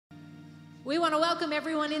We want to welcome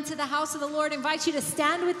everyone into the house of the Lord. Invite you to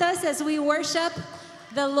stand with us as we worship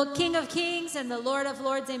the King of Kings and the Lord of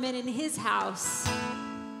Lords, amen, in his house.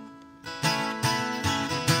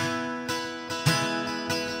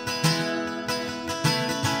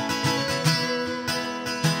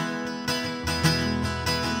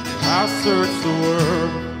 I searched the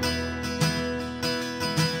world,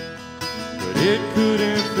 but it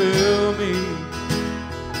couldn't fill me.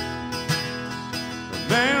 A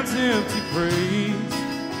man's empty praise,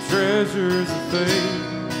 treasures of faith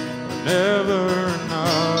are never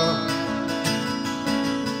enough.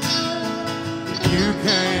 If you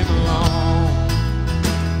came along,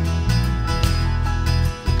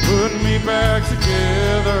 put me back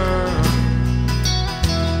together.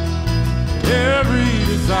 Every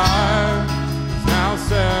desire is now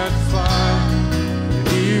satisfied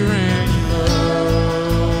here in your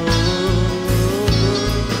love.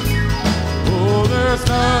 Oh, there's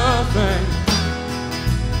nothing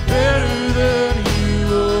better than you.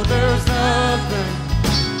 Oh, there's nothing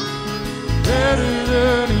better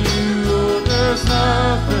than you. Oh, there's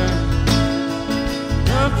nothing.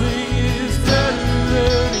 Nothing is better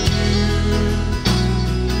than you.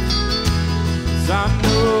 'Cause I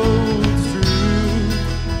know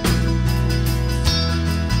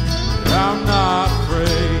I'm not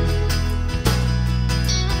afraid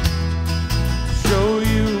to show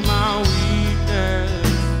you my weakness,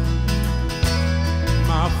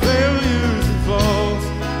 my failures and flaws.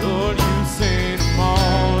 Lord, you've seen them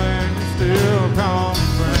all and you still call me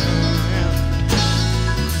friend.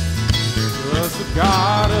 'Cause the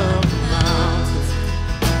God of the mountains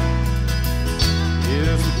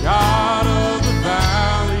is the God of the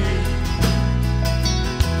valley.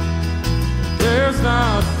 There's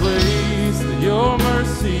not a place that your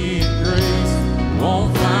mercy and grace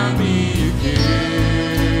won't find me again.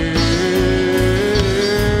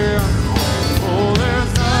 Oh,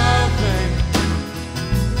 there's nothing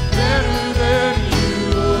better than you.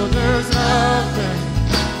 Oh, there's nothing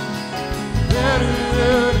better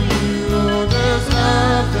than you. Oh, there's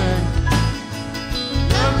nothing.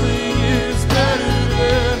 Nothing is better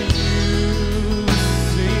than you.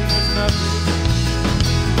 Sing, there's nothing.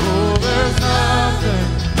 Oh, there's nothing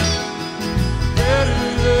better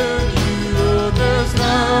than you. Oh, there's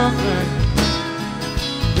nothing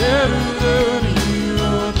better than you.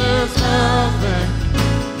 Oh, there's nothing.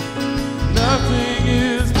 Nothing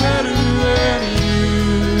is better than you.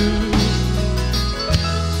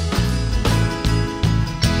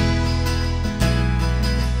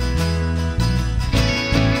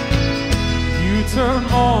 You turn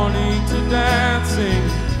mourning to dancing.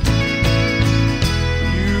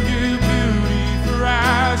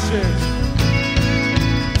 Ashes.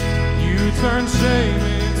 You turn shame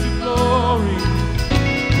into glory.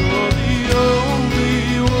 You're the only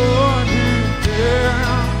one who can.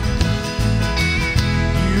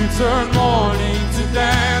 You turn mourning to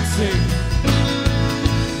dancing.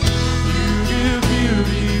 You give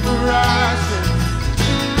beauty for ashes.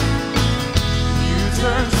 You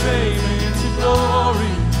turn shame into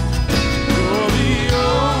glory. You're the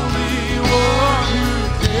only one who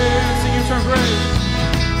can. So you turn grace.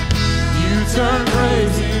 You turn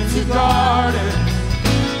graves into gardens.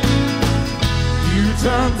 You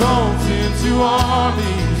turn bones into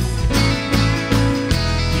armies.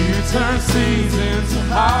 You turn seas into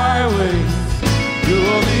highways.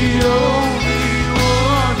 You're the only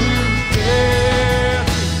one who can.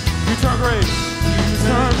 You turn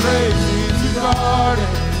graves into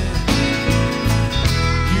gardens.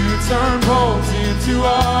 You turn bones into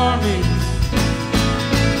armies.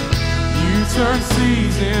 Turn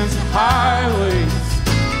seas into highways.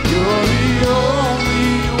 You're the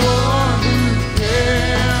only one who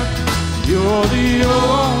can. You're the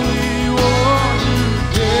only one who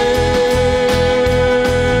can.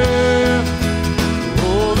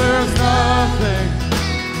 Oh, there's nothing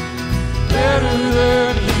better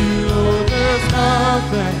than you. Oh, there's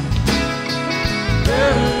nothing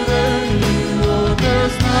better than you. Oh,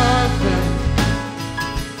 there's nothing.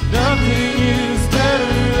 Nothing is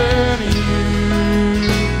better than you.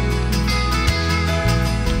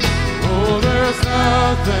 There's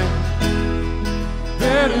nothing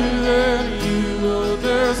better than you. Oh,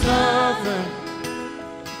 there's nothing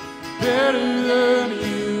better than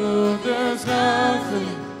you. Oh, there's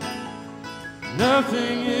nothing.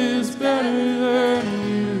 Nothing is better than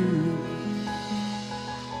you.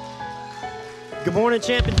 Good morning,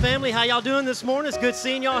 Champion family. How y'all doing this morning? It's good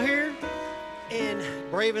seeing y'all here and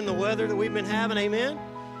braving the weather that we've been having. Amen.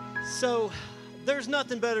 So there's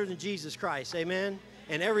nothing better than Jesus Christ. Amen.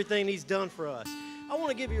 And everything he's done for us. I want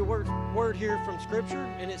to give you a word here from Scripture,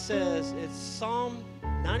 and it says, it's Psalm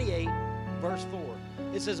 98, verse 4.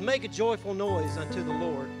 It says, make a joyful noise unto the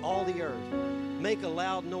Lord, all the earth. Make a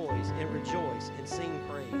loud noise and rejoice and sing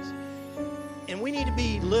praise. And we need to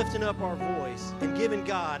be lifting up our voice and giving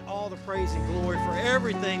God all the praise and glory for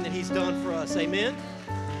everything that he's done for us. Amen?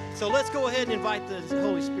 So let's go ahead and invite the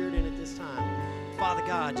Holy Spirit in at this time. Father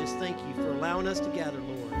God, just thank you for allowing us to gather,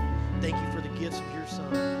 Lord. Thank you for the gifts of your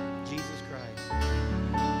Son, Jesus Christ.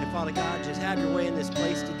 And Father God, just have your way in this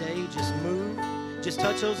place today. Just move. Just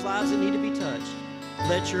touch those lives that need to be touched.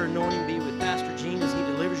 Let your anointing be with Pastor Gene as he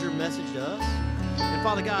delivers your message to us. And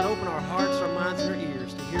Father God, open our hearts, our minds, and our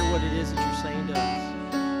ears to hear what it is that you're saying to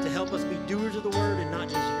us. To help us be doers of the word and not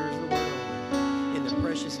just hearers of the word only. In the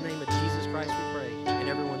precious name of Jesus Christ we pray. And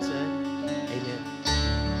everyone said, amen.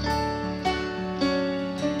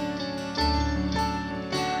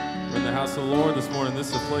 We're in the house of the Lord this morning. This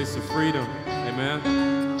is a place of freedom. Amen.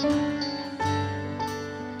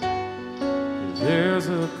 There's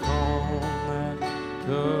a calm that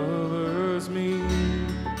covers me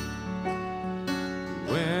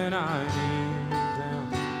when I kneel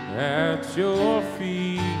down at your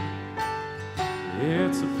feet.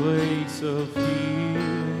 It's a place of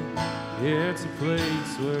healing. It's a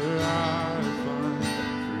place where I find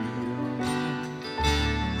freedom.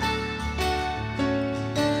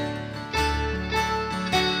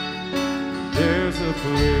 There's a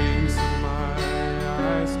place my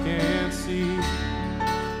eyes can't see,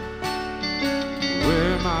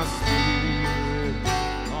 where my spirit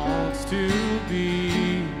longs to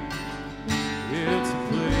be. It's a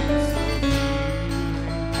place of healing.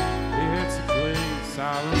 It's a place I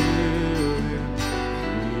live in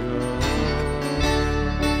freedom.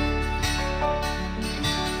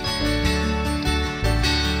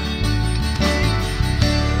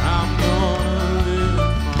 I'm gonna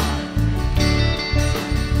live my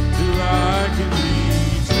till I can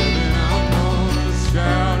reach heaven. I'm gonna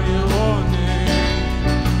shout your name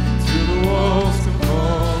till the walls come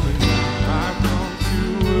falling down. I've come to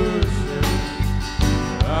worship.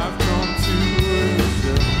 I've come to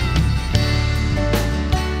worship.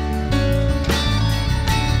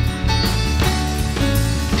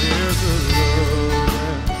 There's a love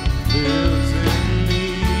that lives in me,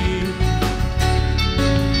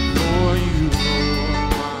 for you are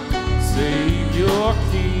my Savior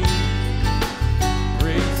King.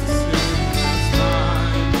 Breaks the sin that's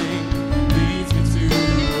binding, leads me to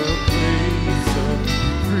a place of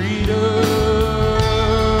freedom.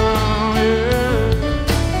 Yeah.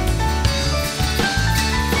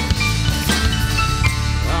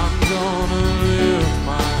 I'm gonna live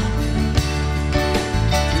my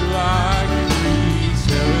till I can reach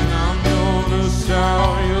heaven. I'm gonna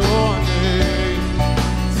shout your name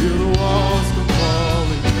till the walls come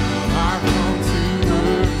falling down. I've come to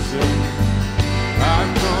worship.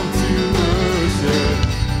 I've come to worship.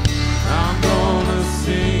 I'm gonna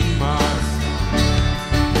sing my song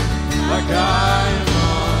like I am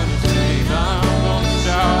unashamed. I'm gonna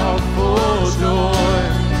shout for joy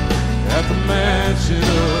at the mansion of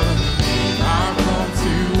the King. I've come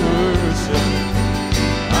to worship.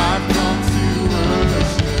 I've come to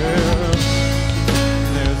worship.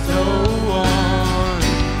 There's no one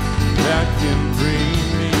that can bring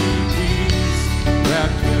me peace, that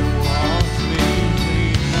can wash me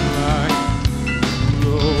clean like you,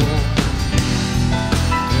 Lord.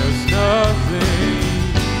 There's nothing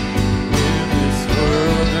in this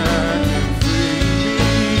world that can free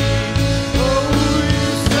me. Oh, you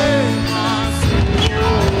save my soul.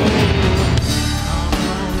 I'm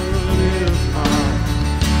gonna live my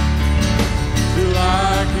till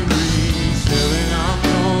I can reach heaven. I'm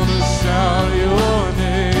gonna shout your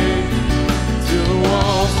name till the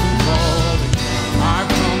walls come falling down. I've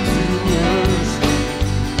come to worship.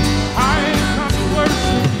 I've come to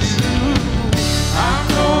worship you. I'm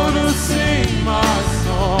gonna sing my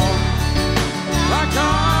song like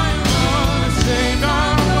I am unashamed.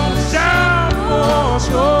 I'm gonna shout for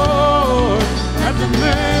joy at the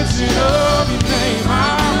mention of your name.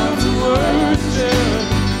 I'm to worship.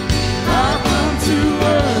 I've come to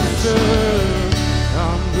worship.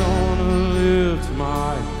 I'm gonna lift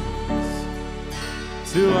my hands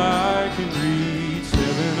till I can reach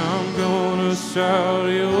heaven. I'm gonna shout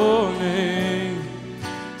your name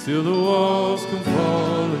till the walls come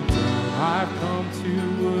falling down. I've come to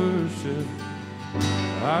worship.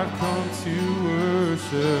 I've come to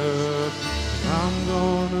worship. I'm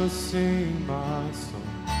gonna sing my song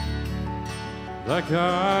like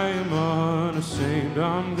I am unashamed.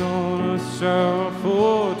 I'm gonna shout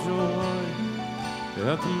for joy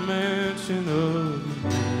at the mention of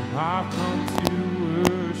your name. I've come to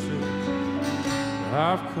worship.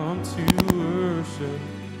 I've come to worship.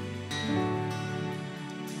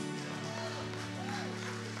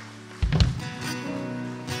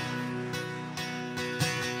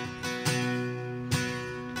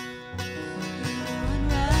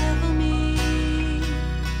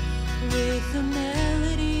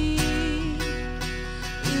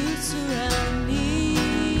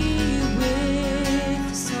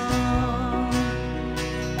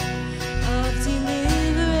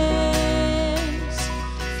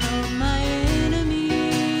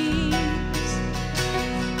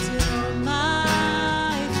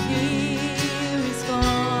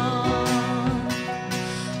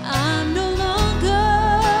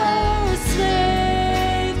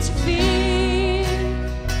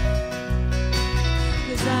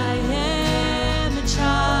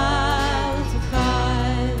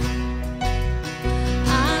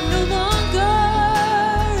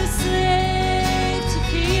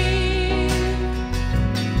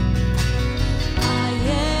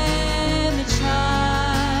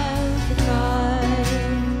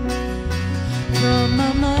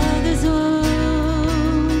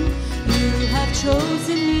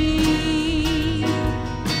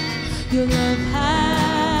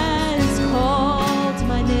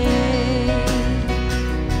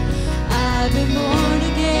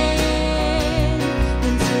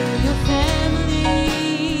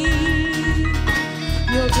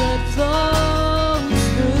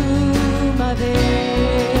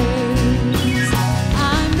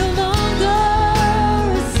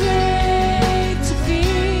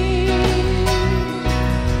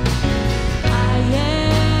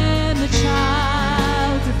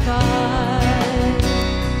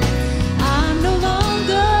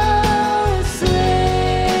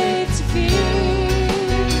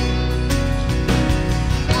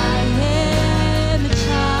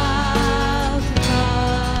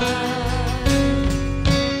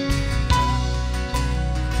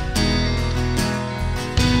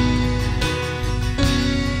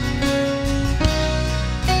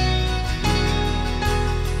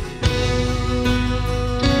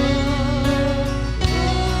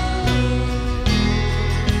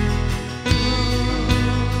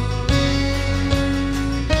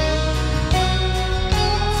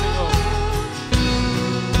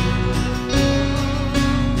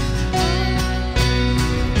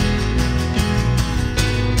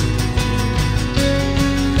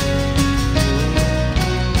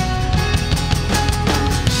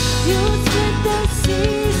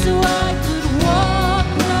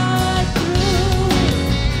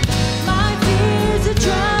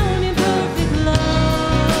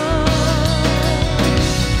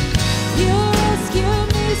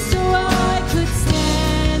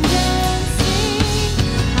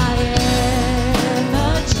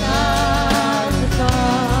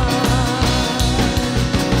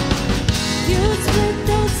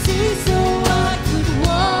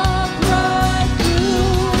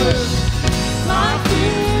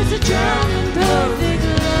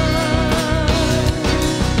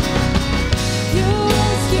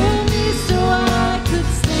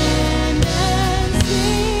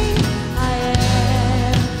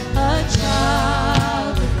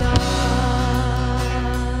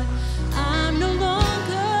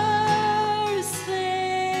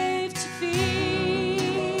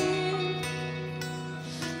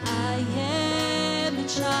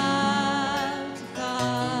 child of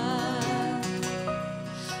God.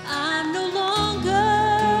 I'm no longer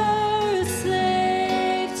a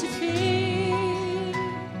slave to fear.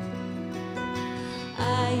 I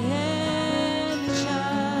am a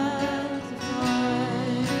child of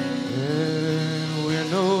God. And we're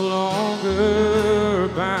no longer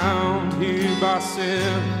bound here by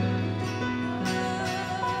sin,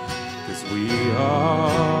 'cause we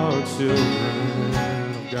are children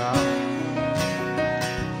of God.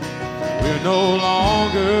 We're no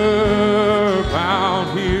longer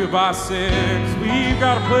bound here by sin, 'cause we've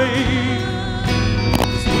got a place,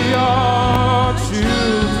 'cause we are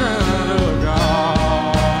children of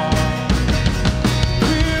God.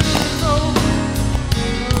 We're no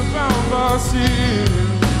longer bound by sin,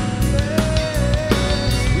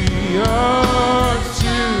 we are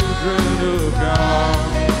children of God.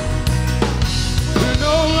 We're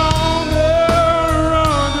no longer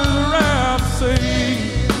under the wrath of Satan,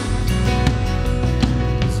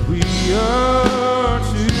 'cause we are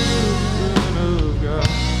children of God.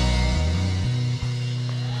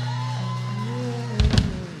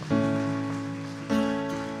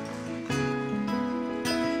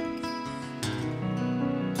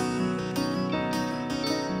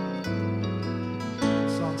 The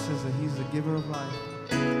song says that he's the giver of life.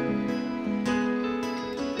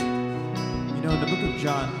 You know, in the book of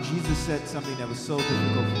John, Jesus said something that was so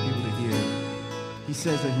difficult for people to hear. He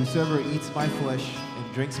says that whosoever eats my flesh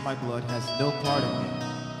and drinks my blood has no part in me.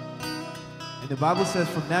 And the Bible says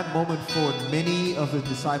from that moment forward, many of his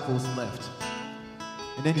disciples left.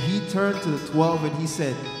 And then he turned to the 12 and he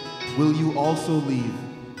said, will you also leave?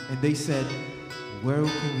 And they said, where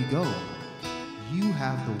can we go? You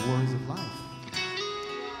have the words of life.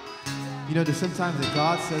 You know, there's sometimes that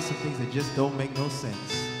God says some things that just don't make no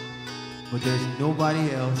sense. But there's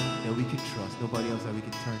nobody else that we can trust, nobody else that we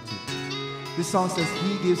can turn to. This song says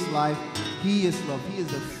he gives life, he is love, he is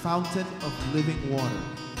the fountain of living water.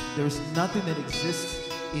 There is nothing that exists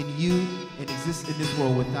in you and exists in this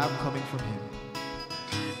world without coming from him.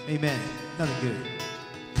 Amen. Nothing good.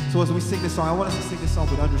 So as we sing this song, I want us to sing this song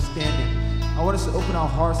with understanding. I want us to open our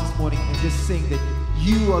hearts this morning and just sing that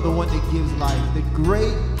you are the one that gives life. That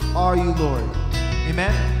great are you, Lord.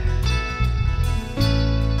 Amen.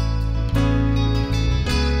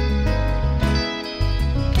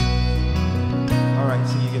 All right,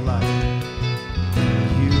 so you give life.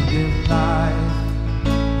 You give life.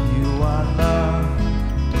 You are love.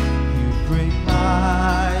 You bring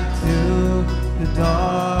light to the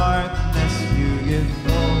darkness. You give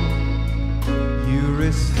hope. You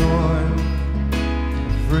restore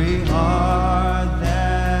every heart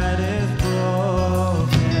that is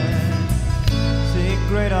broken. Sing,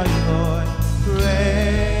 great are you, Lord.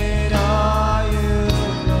 Great are you,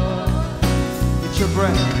 Lord. It's your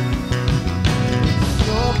breath.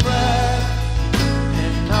 Your breath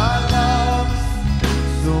in our lungs,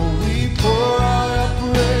 so we pour out our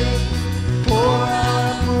praise, pour out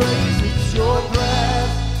our praise. It's your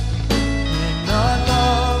breath in our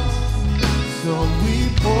lungs, so we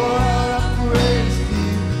pour out our praise to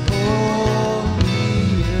you, holy.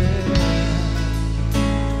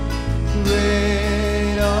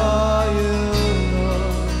 Great are you,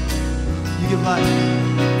 Lord. You give life.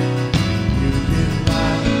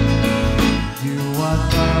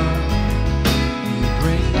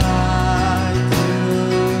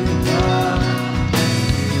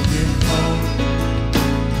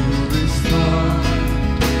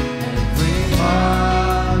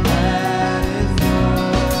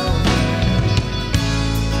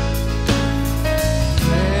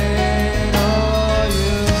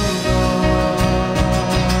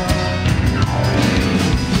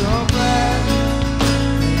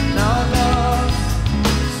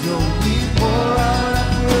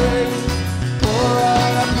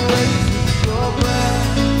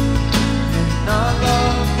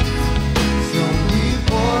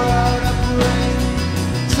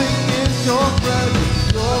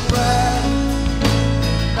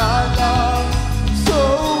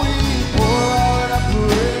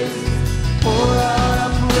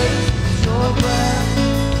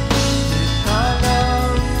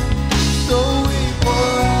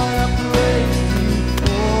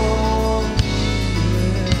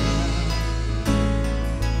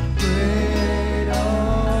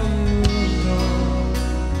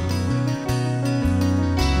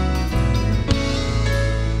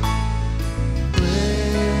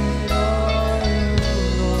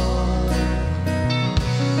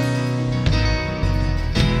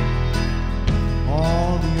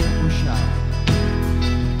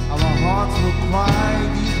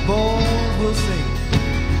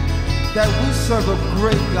 That we serve a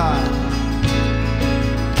great God.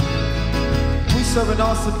 serve an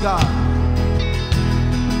awesome God.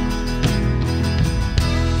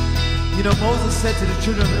 You know, Moses said to the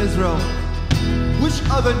children of Israel, which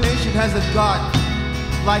other nation has a God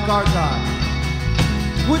like our God?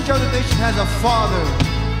 Which other nation has a father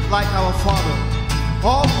like our Father?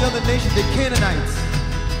 All the other nations, the Canaanites,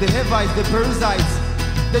 the Hivites, the Perizzites,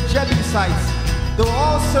 the Jebusites, they were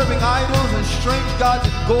all serving idols and strange gods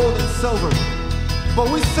in gold and silver.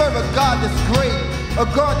 But we serve a God that's great, a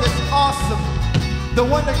God that's awesome, the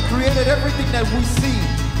one that created everything that we see,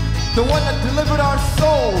 the one that delivered our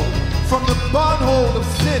soul from the bondhold of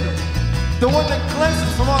sin, the one that cleanses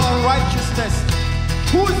from all unrighteousness.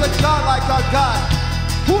 Who is a God like our God?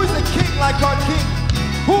 Who is a king like our king?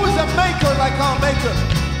 Who is a maker like our maker?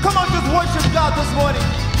 Come on, just worship God this morning.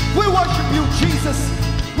 We worship you, Jesus.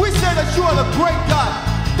 We say that you are the great God.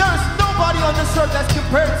 There is nobody on this earth that's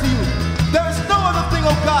compared to you. There is no other thing,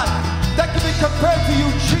 oh God, that can be compared to you,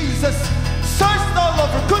 Jesus. Searched all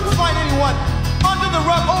over, couldn't find anyone. Under the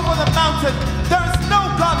rug, over the mountain, there is no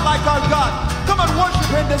God like our God. Come on, worship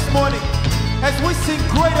him this morning. As we sing,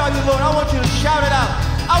 great are you, Lord, I want you to shout it out.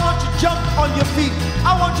 I want you to jump on your feet.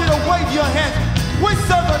 I want you to wave your hands. We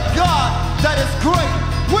serve a God that is great.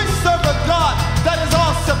 We serve a God that is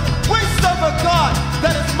awesome. We serve a God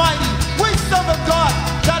that is mighty. We serve a God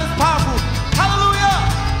that is powerful. Hallelujah.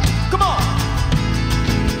 Come on.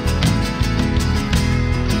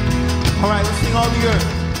 All right, let's sing all the earth.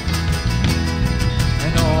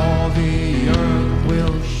 And all the earth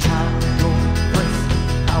will shout your praise.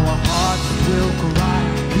 Our hearts will cry.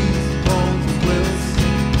 These bones will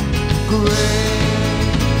sing. Great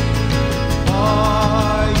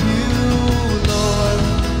are you, Lord.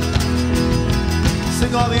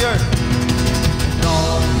 Sing all the earth. And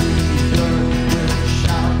all the earth will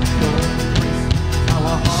shout your praise.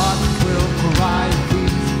 Our hearts will cry.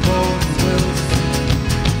 These bones will sing.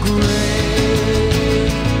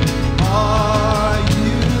 Great are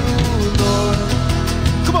you, Lord.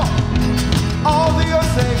 Come on. All the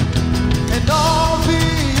earth sing. And all the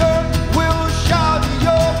earth will shout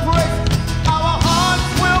your praise. Our hearts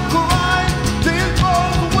will cry. These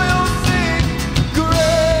bones will sing.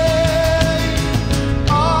 Great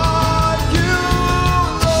are you,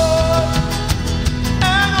 Lord.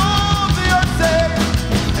 And all the earth sing.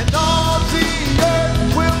 And all the earth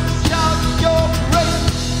will shout your praise.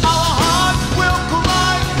 Our hearts will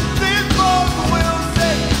cry. These bones will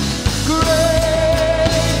sing. Great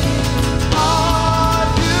are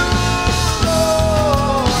you,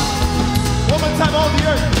 Lord. One more time, all the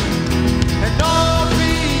earth. And all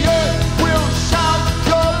the earth will shout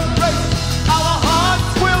your praise. Our hearts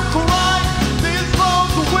will cry. These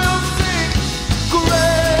bones will sing.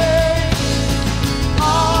 Great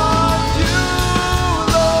are you,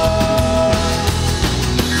 Lord.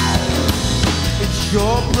 It's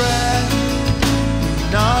your breath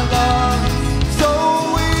in our lungs, so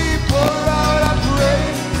we pour out our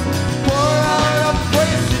praise. Pour out our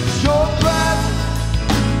praise. It's your breath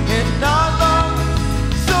in our lungs,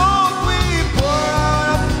 so we pour out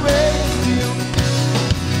our praise to you.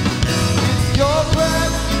 It's your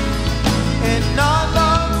breath in our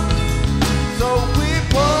lungs, so we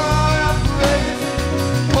pour out our praise.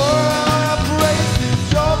 Pour out our praise. It's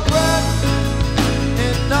your breath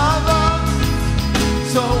in our lungs,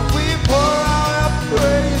 so we pour out our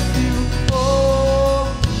praise to you.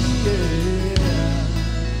 Oh, yeah.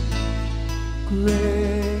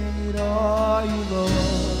 Great are you, Lord.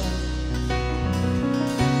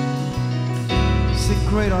 Sing,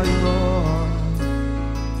 great are you, Lord.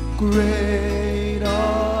 Great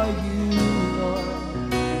are you, Lord.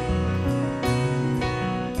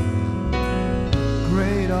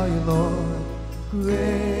 Great are you, Lord.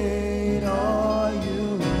 Great are you,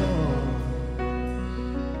 Lord.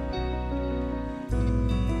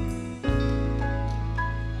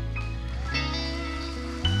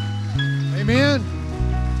 Amen.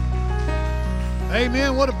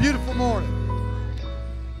 Amen. What a beautiful morning.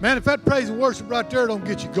 Man, if that praise and worship right there don't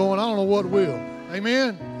get you going, I don't know what will.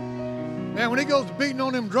 Amen. Man, when he goes to beating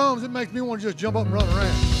on them drums, it makes me want to just jump up and run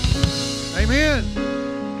around. Amen.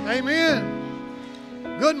 Amen.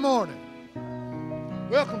 Good morning.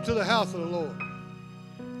 Welcome to the house of the Lord.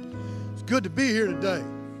 It's good to be here today.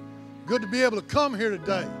 Good to be able to come here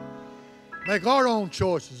today. Make our own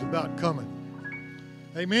choices about coming.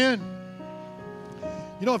 Amen.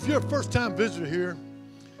 You know, if you're a first-time visitor here,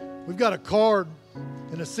 we've got a card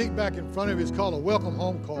in a seat back in front of you. It's called a Welcome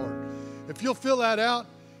Home card. If you'll fill that out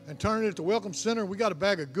and turn it at the Welcome Center, we got a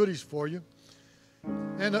bag of goodies for you.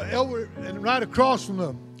 And right across from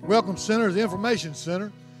the Welcome Center is the Information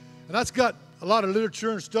Center. And that's got a lot of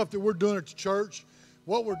literature and stuff that we're doing at the church,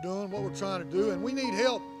 what we're doing, what we're trying to do. And we need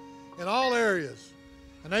help in all areas.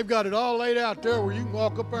 And they've got it all laid out there where you can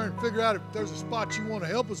walk up there and figure out if there's a spot you want to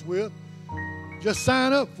help us with. Just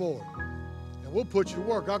sign up for it. And we'll put you to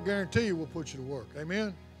work. I'll guarantee you we'll put you to work.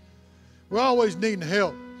 Amen? We're always needing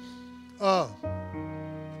help to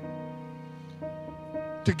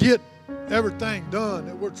get everything done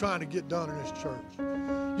that we're trying to get done in this church.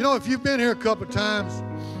 You know, if you've been here a couple of times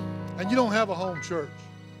and you don't have a home church,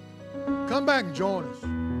 come back and join us.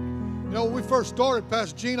 You know, when we first started,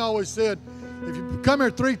 Pastor Gene always said, if you come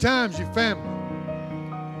here 3 times, you're family.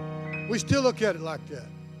 We still look at it like that.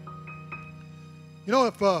 You know,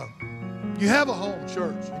 if you have a home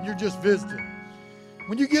church and you're just visiting,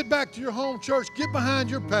 when you get back to your home church, get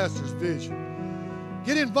behind your pastor's vision.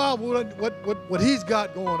 Get involved with what he's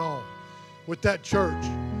got going on with that church,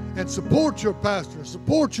 and support your pastor,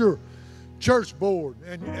 support your church board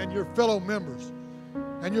and your fellow members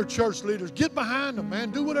and your church leaders. Get behind them,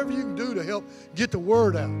 man. Do whatever you can do to help get the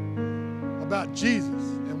word out about Jesus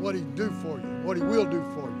and what he can do for you, what he will do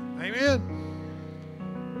for you. Amen?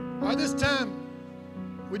 All right, this time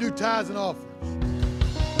we do tithes and offerings.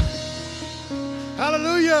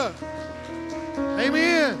 Hallelujah.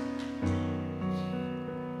 Amen.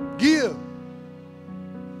 Give,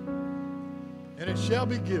 and it shall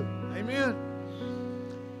be given. Amen.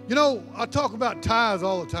 You know, I talk about tithes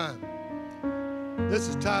all the time. This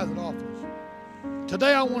is tithes and offerings.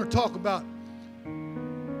 Today I want to talk about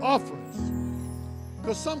offerings,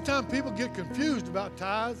 because sometimes people get confused about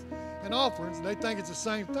tithes and offerings, and they think it's the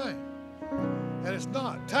same thing, and it's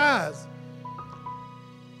not. Tithes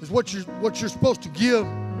is what you're supposed to give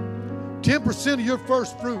 10% of your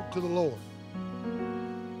first fruit to the Lord.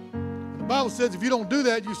 And the Bible says if you don't do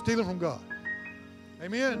that, you're stealing from God.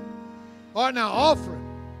 Amen. All right, now offering.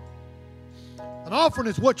 An offering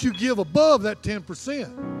is what you give above that 10%.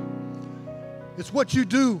 It's what you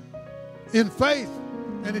do in faith.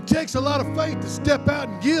 And it takes a lot of faith to step out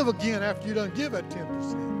and give again after you done give that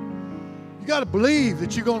 10%. You got to believe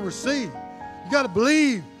that you're going to receive. You got to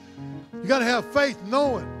believe. You got to have faith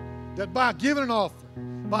knowing that by giving an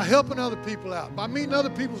offering, by helping other people out, by meeting other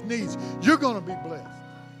people's needs, you're going to be blessed.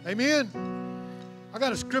 Amen? I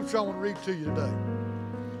got a scripture I want to read to you today.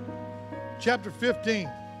 Chapter 15.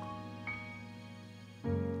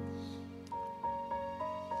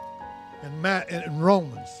 In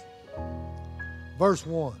Romans, verse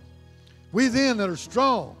 1. We then that are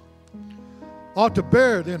strong ought to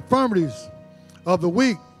bear the infirmities of the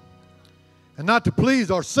weak and not to please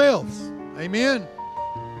ourselves. Amen?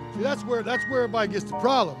 See, that's where everybody gets the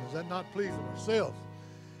problem, is that not pleasing ourselves,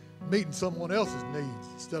 meeting someone else's needs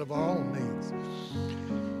instead of our own needs.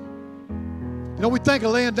 You know, we think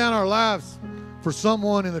of laying down our lives for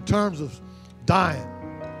someone in the terms of dying.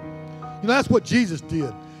 You know, that's what Jesus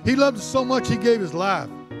did. He loved us so much he gave his life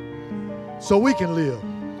so we can live.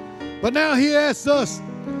 But now he asks us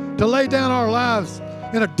to lay down our lives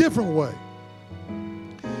in a different way.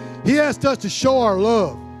 He asked us to show our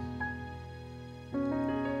love,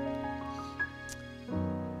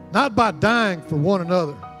 not by dying for one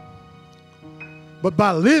another, but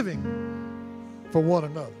by living for one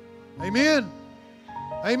another. Amen?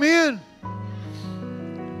 Amen?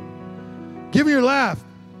 Giving your lives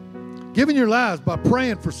by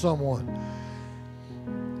praying for someone.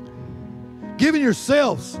 Giving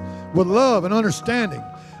yourselves with love and understanding.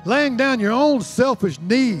 Laying down your own selfish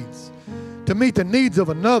needs to meet the needs of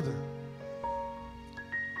another.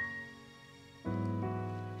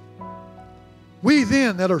 We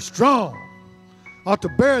then that are strong ought to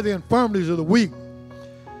bear the infirmities of the weak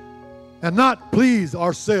and not please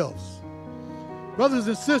ourselves. Brothers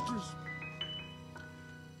and sisters,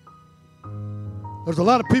 there's a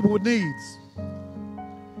lot of people with needs.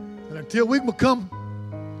 And until we become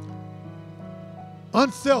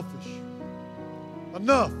unselfish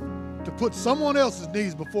enough to put someone else's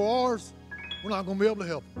needs before ours, we're not going to be able to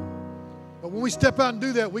help them. But when we step out and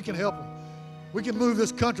do that, we can help them. We can move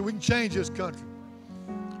this country. We can change this country.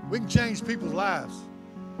 We can change people's lives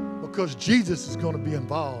because Jesus is going to be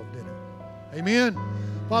involved in it. Amen?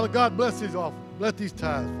 Father God, bless these offerings. Bless these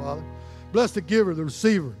tithes, Father. Bless the giver, the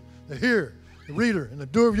receiver, the hearer, the reader, and the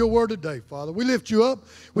doer of your word today, Father. We lift you up.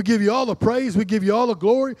 We give you all the praise. We give you all the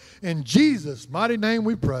glory. In Jesus' mighty name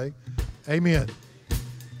we pray. Amen.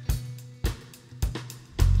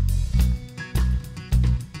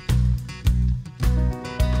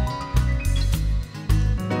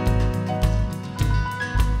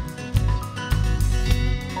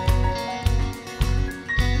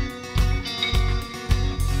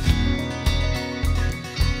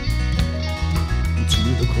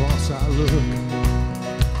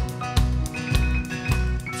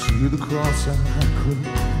 To the cross I cling,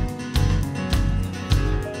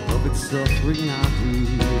 of the suffering I do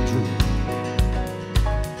dream,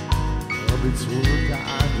 of its work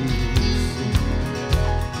I do see.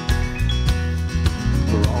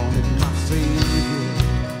 For all in my Savior,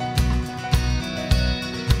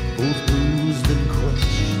 both bruised and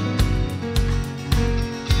crushed,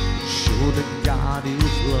 show that God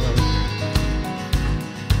is love,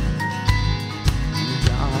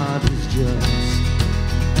 God is just.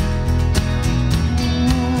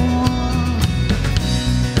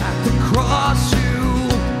 At the cross you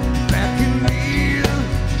beckon me,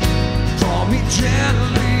 draw me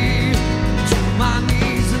gently to my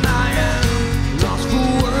knees, and I am lost for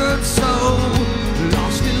words, so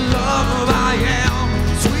lost in love I am,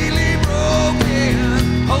 sweetly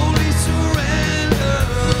broken, holy surrender.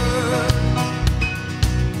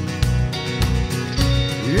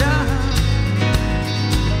 Yeah.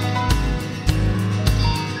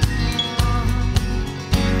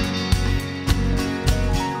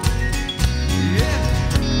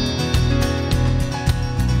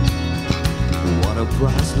 A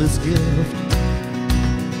priceless gift,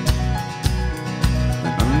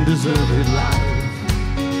 an undeserved life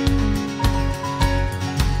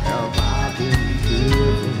have I been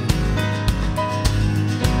given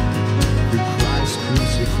through Christ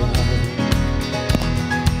crucified.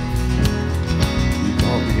 You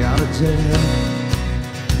called me out of death,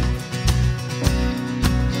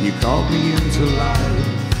 you called me into life,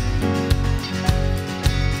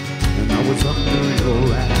 and I was under your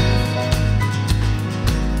wrath.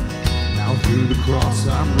 Through the cross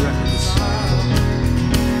I'm reconciled.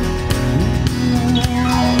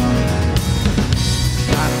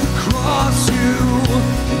 At the cross you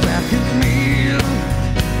beckon me,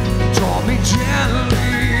 draw me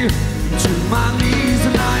gently to my knees,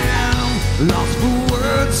 and I am lost for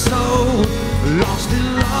words, so lost in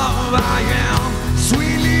love I am,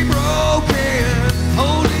 sweetly broken,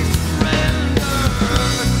 holy surrender.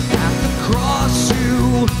 At the cross you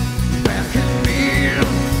beckon me,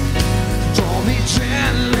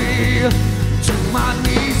 gently to my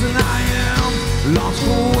knees, and I am lost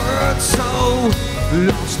for words, so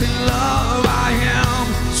lost in love I am,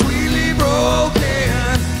 sweetly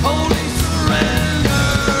broken, holy surrender.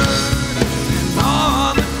 And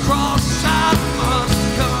on the cross I must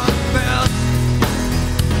confess,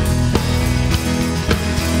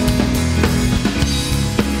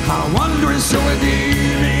 how wondrous your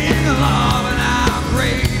redeeming love, and how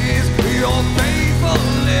great is your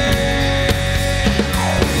faithfulness.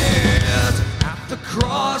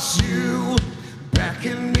 Cross you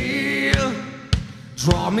beckon me,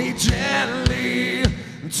 draw me gently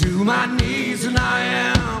to my knees, and I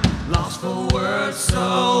am lost for words,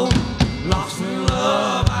 so lost in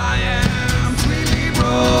love I am, sweetly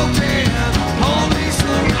broken, holy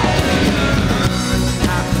surrender.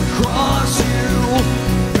 At the cross you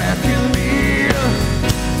beckon me,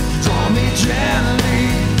 draw me gently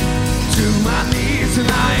to my knees, and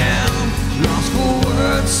I am lost for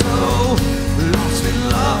words, so lost in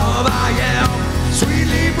love I am,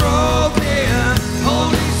 sweetly broken,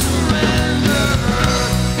 holy surrender.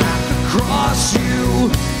 At the cross you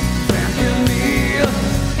beckon me,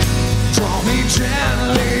 draw me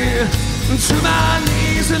gently to my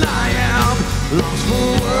knees, and I am lost for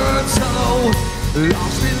words, so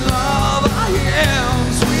lost in love I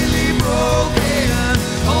am, sweetly broken,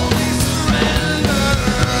 holy surrender.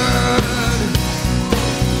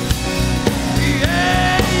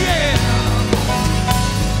 Yeah.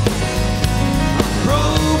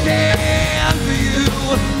 Broken for you,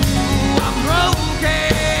 I'm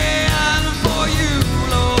broken for you,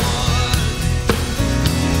 Lord.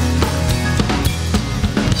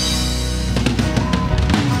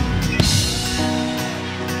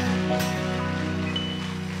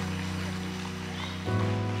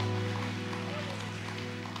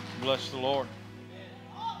 Bless the Lord.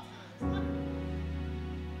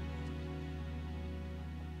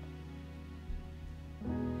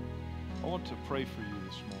 I want to pray for you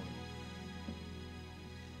this morning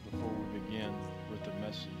before we begin with the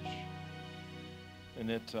message. And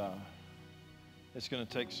it's going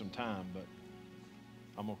to take some time, but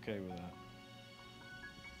I'm okay with that.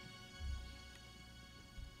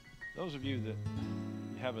 Those of you that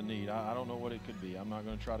have a need, I don't know what it could be. I'm not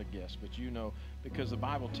going to try to guess, but you know, because the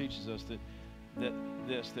Bible teaches us that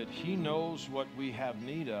He knows what we have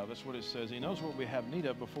need of. That's what it says. He knows what we have need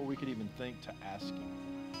of before we could even think to ask Him.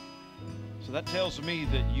 So that tells me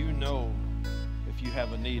that you know if you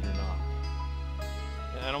have a need or not.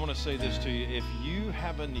 And I want to say this to you. If you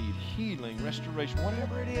have a need, healing, restoration,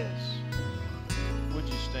 whatever it is, would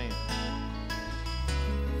you stand?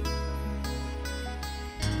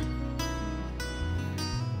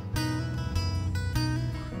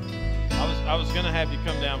 I was going to have you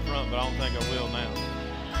come down front, but I don't think I will now.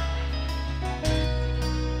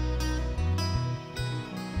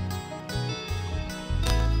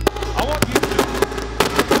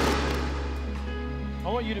 I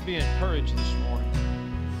want you to be encouraged this morning.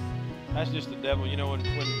 That's just the devil. You know, when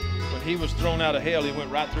he was thrown out of hell, he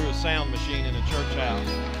went right through a sound machine in a church house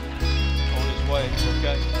on his way,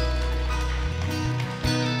 okay?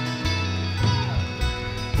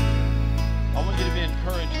 I want you to be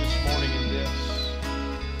encouraged this morning in this.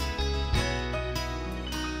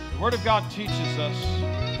 The Word of God teaches us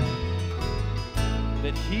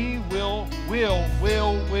that He will,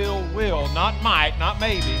 not might, not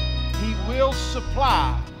maybe, He will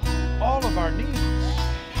supply all of our needs.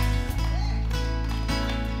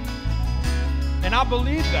 And I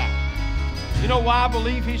believe that. You know why I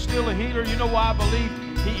believe He's still a healer? You know why I believe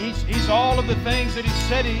He's all of the things that He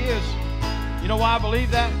said He is? You know why I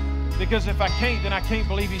believe that? Because if I can't, then I can't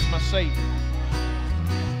believe He's my Savior.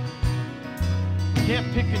 We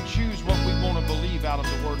can't pick and choose what we want to believe out of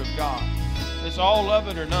the Word of God. It's all of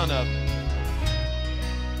it or none of it.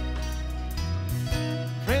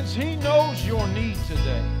 Friends, He knows your need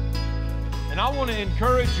today. And I want to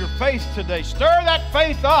encourage your faith today. Stir that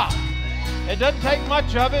faith up. It doesn't take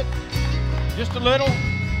much of it, just a little.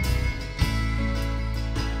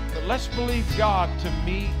 But let's believe God to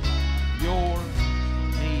meet your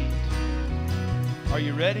need. Are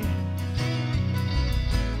you ready?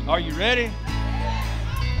 Are you ready?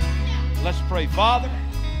 Let's pray. Father,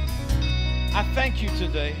 I thank You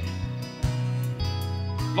today.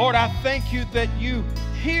 Lord, I thank You that You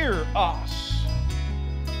hear us.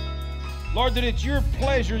 Lord, that it's Your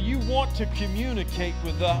pleasure. You want to communicate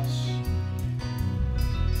with us.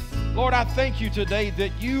 Lord, I thank You today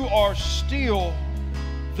that You are still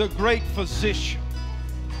the great physician.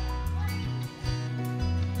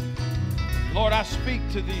 Lord, I speak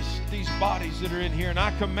to these bodies that are in here, and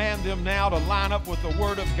I command them now to line up with the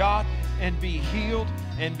Word of God and be healed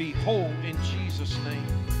and be whole in Jesus' name.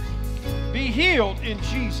 Be healed in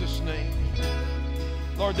Jesus' name.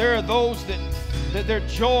 Lord, there are those that their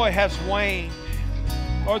joy has waned.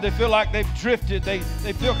 Lord, they feel like they've drifted. They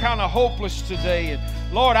feel kind of hopeless today. And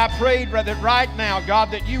Lord, I prayed that right now,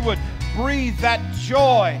 God, that You would breathe that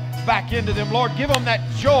joy back into them. Lord, give them that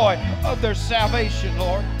joy of their salvation,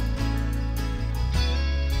 Lord.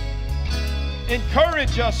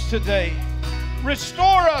 Encourage us today.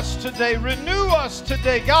 Restore us today. Renew us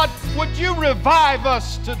today. God, would You revive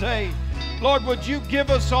us today? Lord, would You give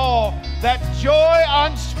us all that joy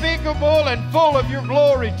unspeakable and full of Your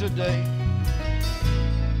glory today?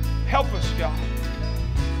 Help us, God.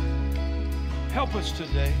 Help us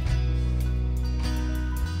today.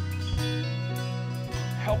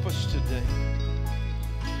 Help us today.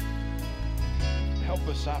 Help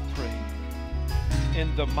us, I pray.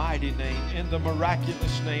 In the mighty name, in the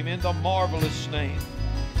miraculous name, in the marvelous name,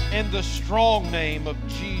 in the strong name of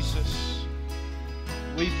Jesus,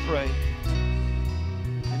 we pray.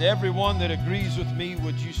 And everyone that agrees with me,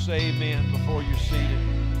 would you say amen before you're seated?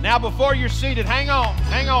 Now, before you're seated, hang on.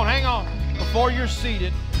 Before you're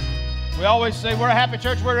seated, we always say we're a happy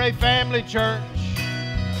church, we're a family church.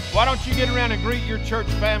 Why don't you get around and greet your church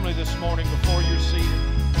family this morning before you're seated?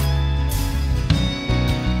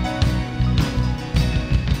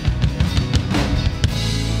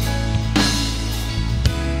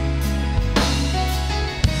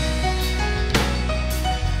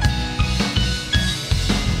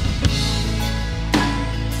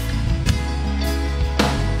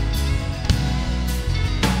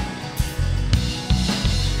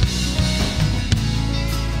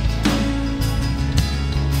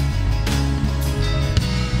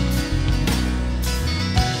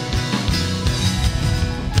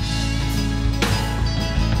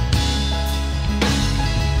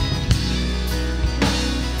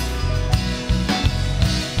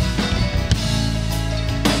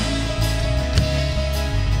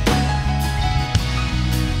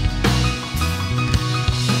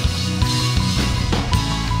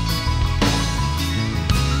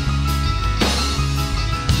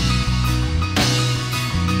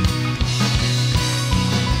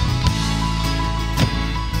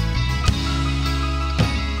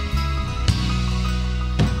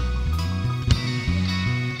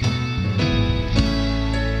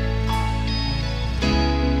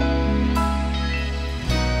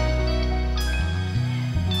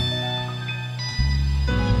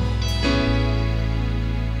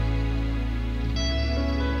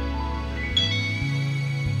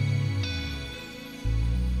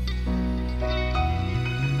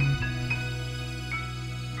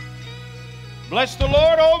 Bless the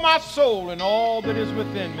Lord, O my soul, and all that is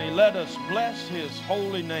within me. Let us bless His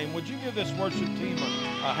holy name. Would you give this worship team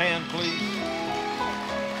a hand, please?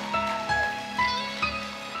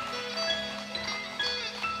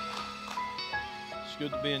 It's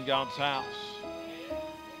good to be in God's house.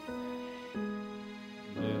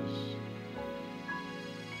 It is.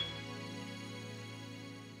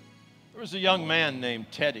 There was a young man named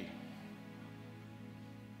Teddy.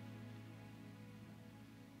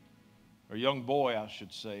 Or young boy, I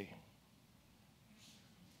should say.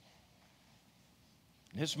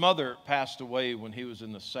 His mother passed away when he was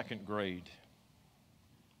in the 2nd grade.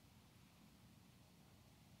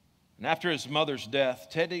 And after his mother's death,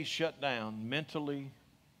 Teddy shut down mentally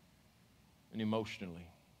and emotionally.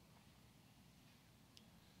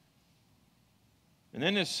 And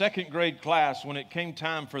in his 2nd grade class, when it came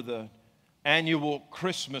time for the annual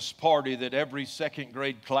Christmas party that every 2nd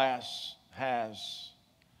grade class has,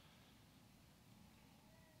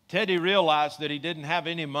 Teddy realized that he didn't have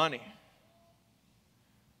any money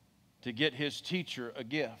to get his teacher a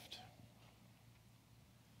gift.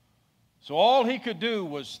 So all he could do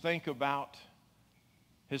was think about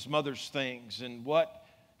his mother's things and what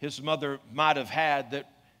his mother might have had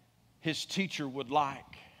that his teacher would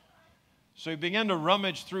like. So he began to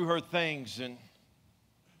rummage through her things, and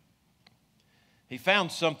he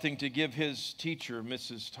found something to give his teacher,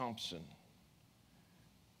 Mrs. Thompson.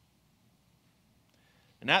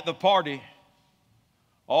 And at the party,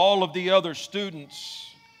 all of the other students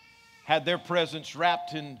had their presents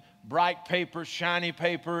wrapped in bright paper, shiny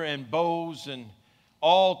paper, and bows, and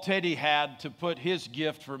all Teddy had to put his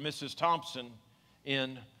gift for Mrs. Thompson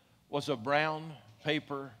in was a brown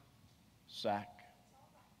paper sack.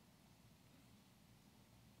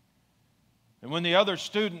 And when the other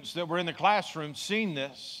students that were in the classroom seen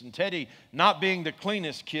this, and Teddy not being the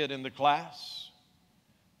cleanest kid in the class,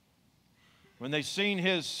 when they seen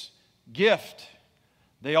his gift,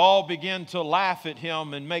 they all began to laugh at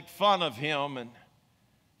him and make fun of him. And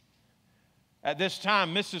at this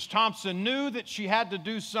time, Mrs. Thompson knew that she had to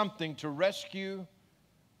do something to rescue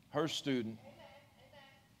her student.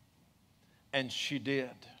 And she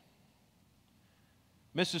did.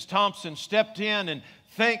 Mrs. Thompson stepped in and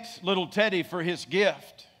thanked little Teddy for his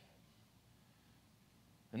gift.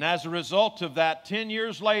 And as a result of that, 10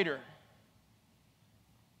 years later,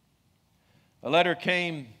 a letter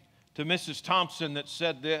came to Mrs. Thompson that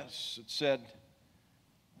said this. It said,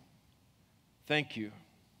 "Thank you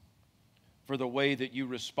for the way that you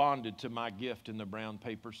responded to my gift in the brown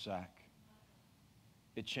paper sack.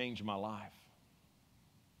 It changed my life."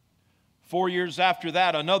 4 years after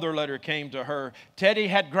that, another letter came to her. Teddy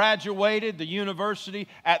had graduated the university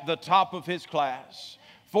at the top of his class.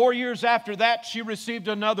 4 years after that, she received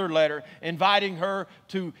another letter inviting her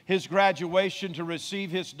to his graduation to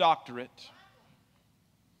receive his doctorate.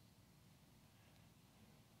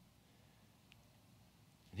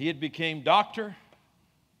 He had become Dr.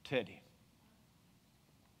 Teddy.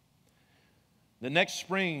 The next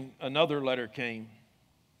spring, another letter came.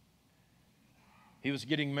 He was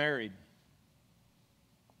getting married.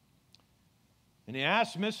 And he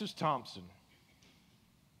asked Mrs. Thompson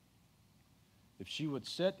if she would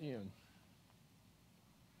sit in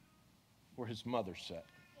where his mother sat.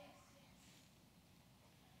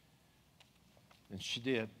 And she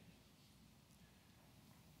did.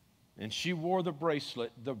 And she wore the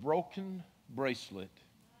bracelet, the broken bracelet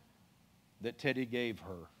that Teddy gave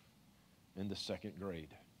her in the 2nd grade.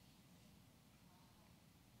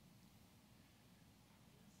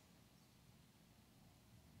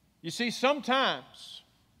 You see, sometimes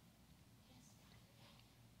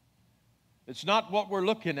it's not what we're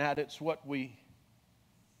looking at, it's what we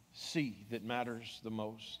see that matters the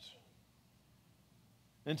most.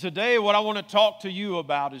 And today what I want to talk to you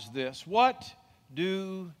about is this. What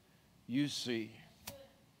do you see?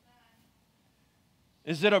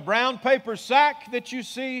 Is it a brown paper sack that you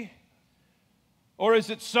see? Or is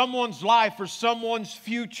it someone's life or someone's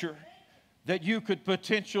future that you could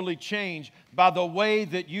potentially change by the way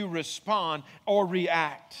that you respond or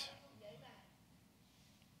react?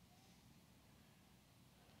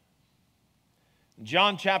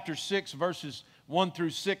 John chapter 6 verses 1 through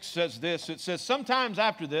 6 says this. It says, "Sometimes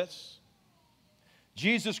after this,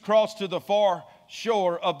 Jesus crossed to the far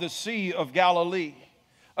shore of the Sea of Galilee.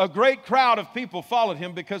 A great crowd of people followed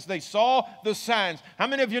him because they saw the signs." How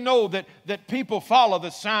many of you know that people follow the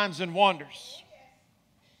signs and wonders?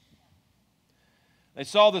 They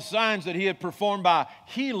saw the signs that he had performed by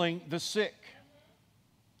healing the sick.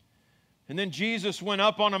 And then Jesus went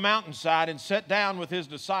up on a mountainside and sat down with his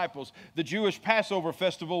disciples. The Jewish Passover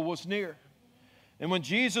festival was near. And when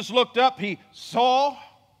Jesus looked up, he saw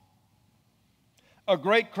a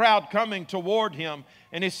great crowd coming toward him.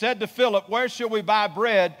 And he said to Philip, "Where shall we buy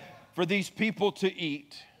bread for these people to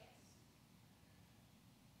eat?"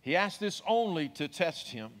 He asked this only to test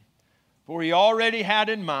him, for he already had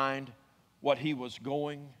in mind what he was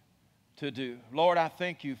going to do. Lord, I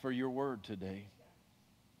thank you for your word today.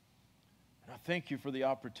 And I thank you for the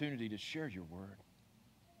opportunity to share your word.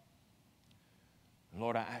 And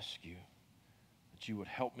Lord, I ask you that you would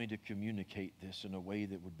help me to communicate this in a way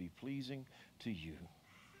that would be pleasing to you.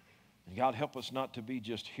 And God, help us not to be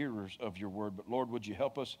just hearers of your word, but Lord, would you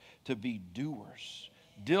help us to be doers,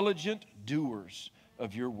 diligent doers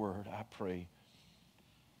of your word, I pray.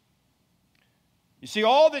 You see,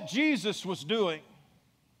 all that Jesus was doing,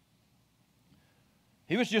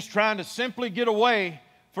 he was just trying to simply get away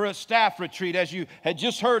for a staff retreat. As you had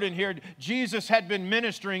just heard in here, Jesus had been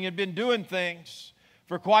ministering, had been doing things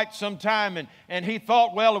for quite some time, and he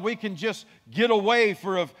thought, well, we can just get away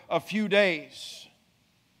for a few days.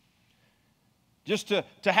 Just to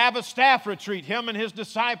have a staff retreat, him and his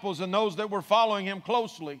disciples and those that were following him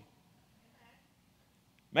closely.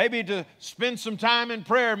 Maybe to spend some time in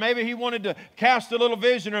prayer. Maybe he wanted to cast a little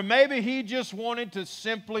vision, or maybe he just wanted to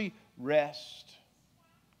simply rest.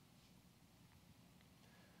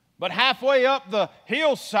 But halfway up the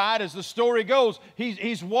hillside, as the story goes,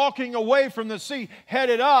 he's walking away from the sea,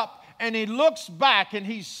 headed up, and he looks back and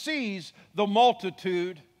he sees the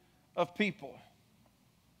multitude of people.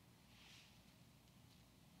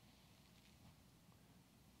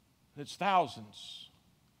 It's thousands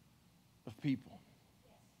of people.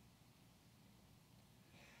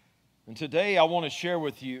 And today I want to share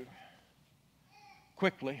with you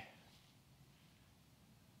quickly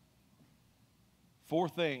 4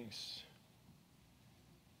 things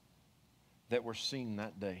that were seen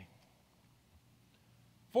that day.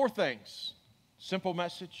 4 things. Simple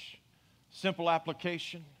message, simple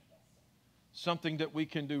application, something that we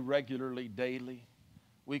can do regularly, daily,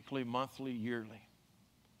 weekly, monthly, yearly.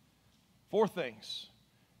 4 things.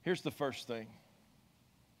 Here's the first thing.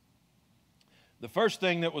 The first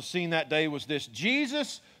thing that was seen that day was this: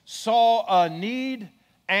 Jesus saw a need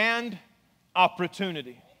and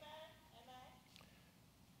opportunity.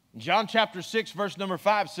 John chapter 6, verse number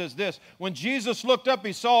 5 says this: when Jesus looked up,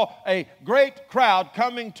 he saw a great crowd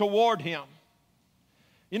coming toward him.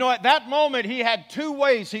 You know, at that moment, he had 2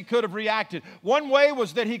 ways he could have reacted. One way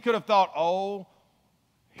was that he could have thought, oh,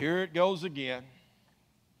 here it goes again.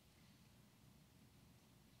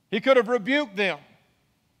 He could have rebuked them.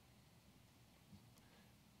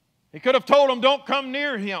 He could have told them, don't come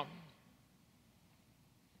near him.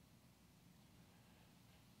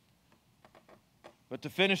 But to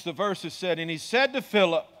finish the verse, it said, and he said to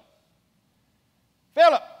Philip,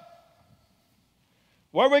 Philip,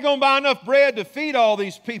 where are we going to buy enough bread to feed all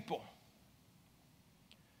these people?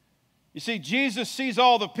 You see, Jesus sees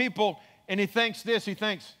all the people and he thinks this. He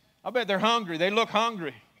thinks, I bet they're hungry. They look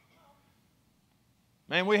hungry.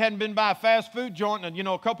 Man, we hadn't been by a fast food joint in,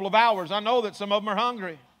 a couple of hours. I know that some of them are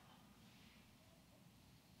hungry.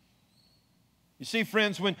 You see,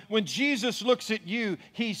 friends, when Jesus looks at you,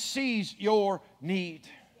 he sees your need.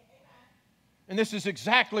 And this is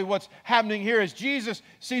exactly what's happening here, as Jesus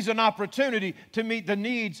sees an opportunity to meet the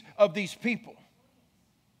needs of these people.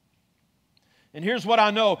 And here's what I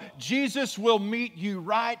know: Jesus will meet you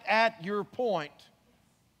right at your point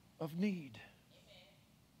of need.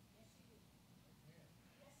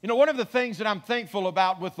 One of the things that I'm thankful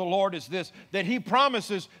about with the Lord is this, that he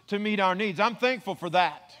promises to meet our needs. I'm thankful for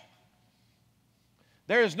that.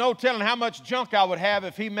 There is no telling how much junk I would have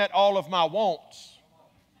if he met all of my wants.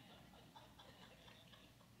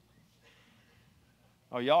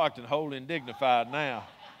 Oh, y'all acting holy and dignified now.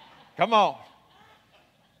 Come on.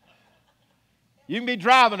 You can be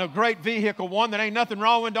driving a great vehicle, one that ain't nothing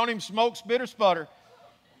wrong with, don't even smoke, spit, or sputter.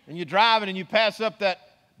 And you're driving and you pass up that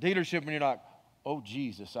dealership and you're like, oh,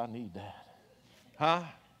 Jesus, I need that. Huh?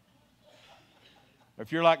 Or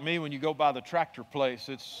if you're like me, when you go by the tractor place,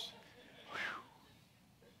 it's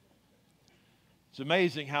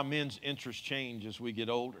amazing how men's interests change as we get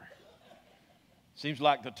older. Seems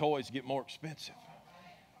like the toys get more expensive.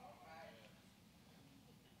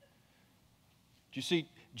 You see,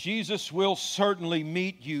 Jesus will certainly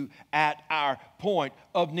meet you at our point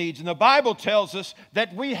of needs. And the Bible tells us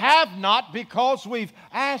that we have not because we've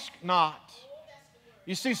asked not.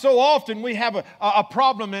 You see, so often we have a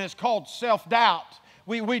problem, and it's called self-doubt.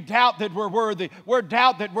 We doubt that we're worthy. We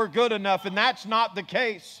doubt that we're good enough, and that's not the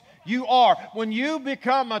case. You are. When you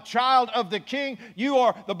become a child of the King, you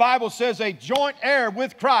are, the Bible says, a joint heir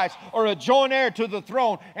with Christ, or a joint heir to the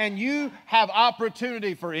throne, and you have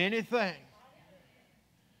opportunity for anything.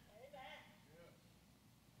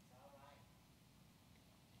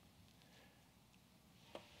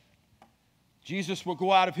 Jesus will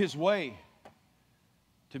go out of His way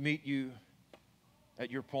to meet you at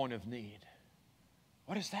your point of need.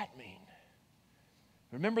 What does that mean?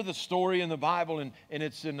 Remember the story in the Bible, and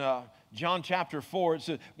it's in John chapter 4. It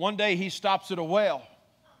says, one day He stops at a well,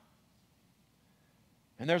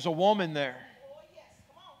 and there's a woman there.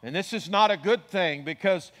 And this is not a good thing,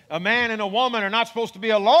 because a man and a woman are not supposed to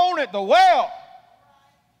be alone at the well.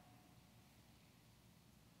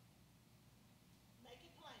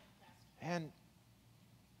 And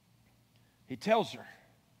He tells her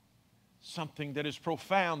something that is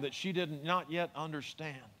profound that she did not yet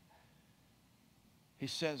understand. He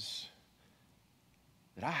says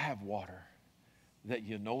that I have water that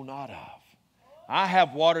you know not of. I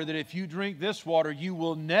have water that if you drink this water, you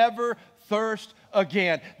will never thirst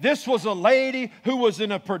again. This was a lady who was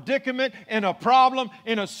in a predicament, in a problem,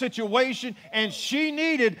 in a situation, and she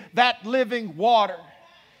needed that living water.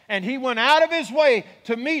 And He went out of His way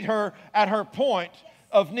to meet her at her point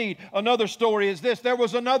of need. Another story is this. There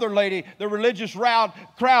was another lady, the religious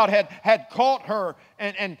crowd had caught her,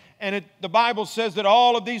 and the Bible says that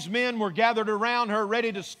all of these men were gathered around her,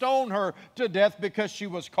 ready to stone her to death because she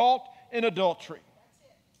was caught in adultery.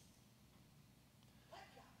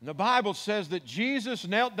 And the Bible says that Jesus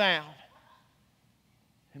knelt down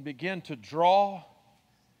and began to draw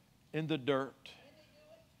in the dirt.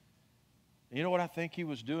 You know what I think He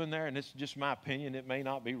was doing there? And this is just my opinion. It may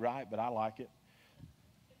not be right, but I like it.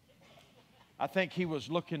 I think He was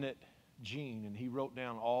looking at Jean, and He wrote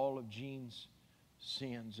down all of Jean's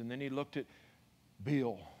sins. And then He looked at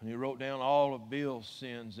Bill, and He wrote down all of Bill's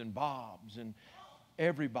sins, and Bob's, and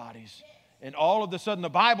everybody's. And all of a sudden, the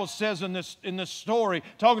Bible says in this story,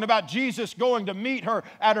 talking about Jesus going to meet her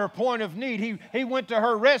at her point of need, He went to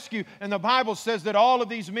her rescue. And the Bible says that all of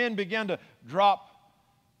these men began to drop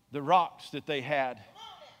the rocks that they had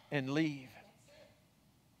and leave.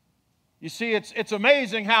 You see, it's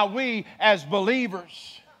amazing how we as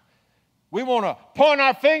believers, we want to point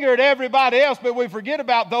our finger at everybody else, but we forget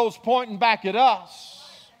about those pointing back at us.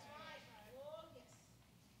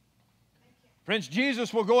 Friends,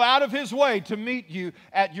 Jesus will go out of His way to meet you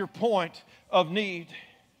at your point of need.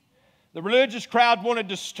 The religious crowd wanted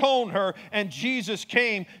to stone her, and Jesus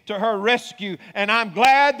came to her rescue. And I'm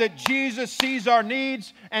glad that Jesus sees our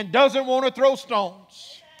needs and doesn't want to throw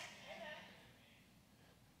stones.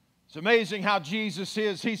 It's amazing how Jesus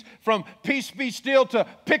is. He's from peace be still to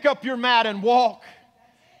pick up your mat and walk.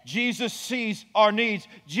 Jesus sees our needs.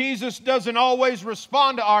 Jesus doesn't always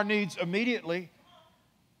respond to our needs immediately,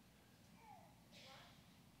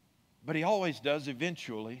 but He always does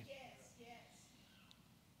eventually.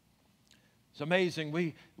 It's amazing.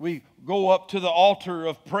 We go up to the altar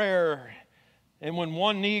of prayer, and when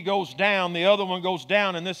one knee goes down, the other one goes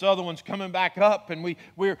down, and this other one's coming back up, and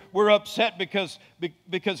we're upset because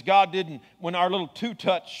God didn't, when our little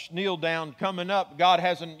two-touch kneel down coming up, God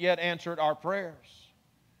hasn't yet answered our prayers.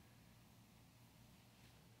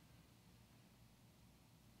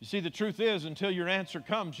 You see, the truth is, until your answer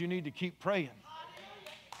comes, you need to keep praying.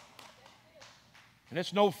 And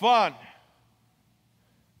it's no fun,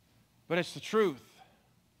 but it's the truth.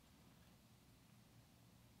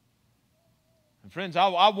 And friends,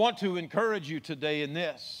 I want to encourage you today in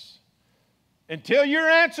this. Until your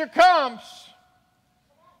answer comes,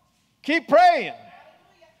 keep praying.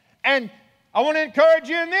 And I want to encourage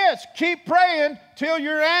you in this. Keep praying till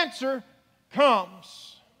your answer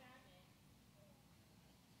comes.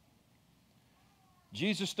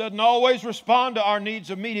 Jesus doesn't always respond to our needs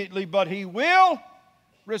immediately, but He will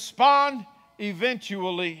respond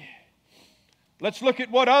eventually. Let's look at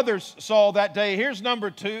what others saw that day. Here's number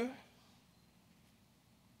 2.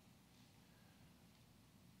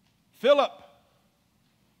 Philip,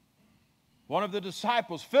 one of the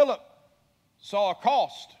disciples, Philip saw a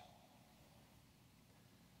cost.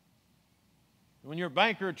 When you're a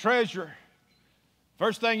banker or treasurer,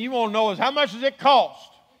 first thing you want to know is how much does it cost?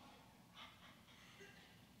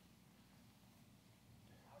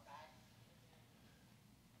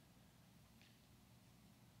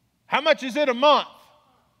 How much is it a month?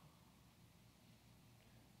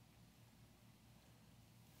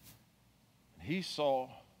 He saw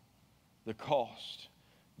the cost.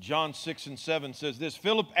 John 6:7 says this,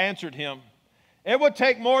 Philip answered him, it would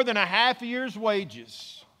take more than a half a year's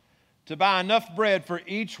wages to buy enough bread for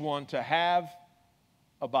each one to have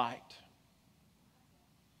a bite.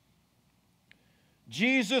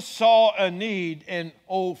 Jesus saw a need, and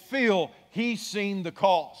Phil, he's seen the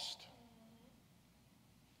cost.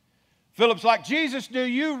 Philip's like, Jesus, do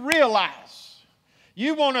you realize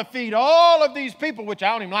you want to feed all of these people, which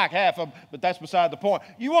I don't even like half of them, but that's beside the point.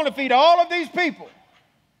 You want to feed all of these people.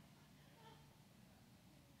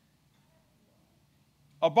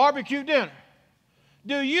 a barbecue dinner.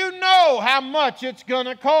 Do you know how much it's going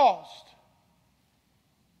to cost?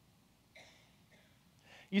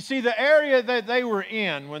 You see, the area that they were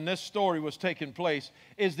in when this story was taking place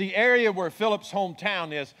is the area where Philip's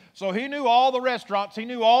hometown is. So he knew all the restaurants, he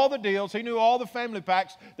knew all the deals, he knew all the family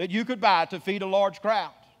packs that you could buy to feed a large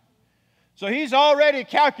crowd. So he's already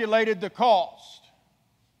calculated the cost.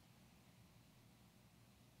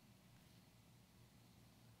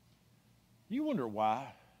 You wonder why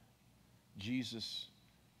Jesus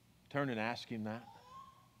turned and asked him that?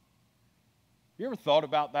 You ever thought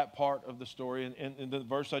about that part of the story in the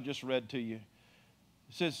verse I just read to you?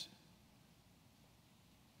 It says,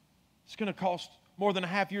 it's going to cost more than a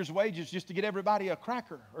half year's wages just to get everybody a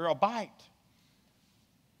cracker or a bite.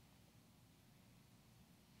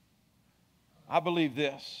 I believe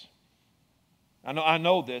this. I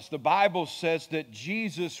know this. The Bible says that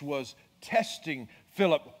Jesus was testing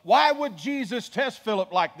Philip. Why would Jesus test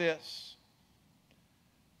Philip like this?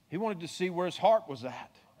 He wanted to see where his heart was at.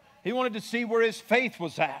 He wanted to see where his faith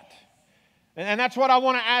was at. And that's what I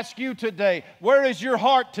want to ask you today. Where is your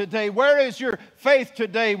heart today? Where is your faith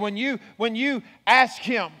today when you ask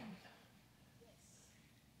Him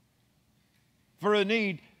for a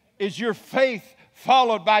need? Is your faith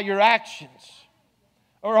followed by your actions?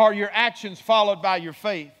 Or are your actions followed by your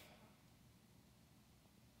faith?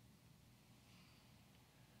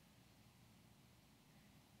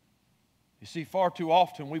 You see, far too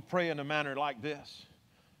often we pray in a manner like this.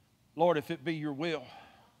 Lord, if it be your will.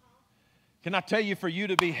 Can I tell you, for you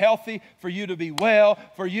to be healthy, for you to be well,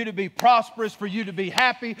 for you to be prosperous, for you to be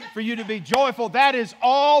happy, for you to be joyful, that is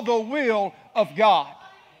all the will of God.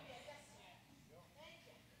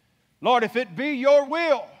 Lord, if it be your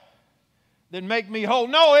will, then make me whole.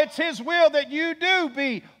 No, it's His will that you do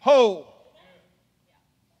be whole.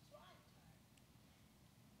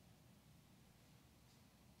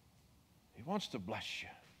 He wants to bless you.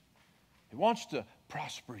 He wants to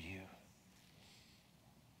prosper you.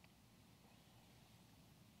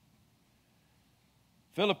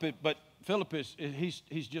 Philip is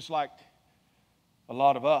he's just like a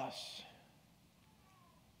lot of us.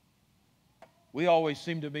 We always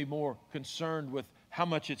seem to be more concerned with how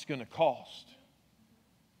much it's going to cost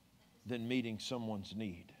than meeting someone's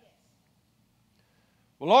need.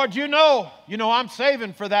 Well, Lord, you know I'm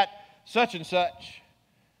saving for that such and such.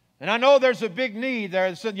 And I know there's a big need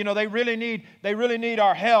there. They really need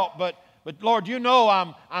our help. But Lord, you know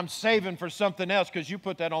I'm saving for something else because you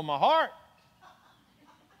put that on my heart.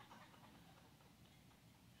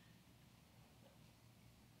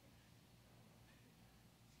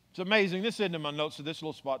 It's amazing. This isn't in my notes, so this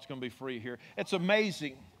little spot's going to be free here. It's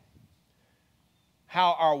amazing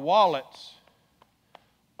how our wallets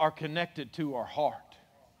are connected to our heart.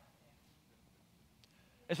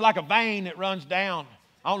 It's like a vein that runs down.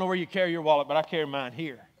 I don't know where you carry your wallet, but I carry mine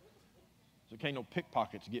here. So can't no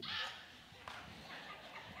pickpockets get me.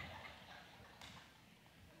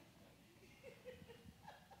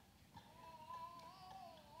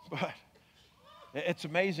 But it's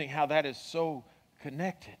amazing how that is so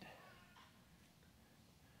connected.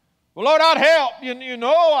 Well, Lord, I'd help. You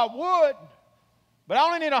know I would. But I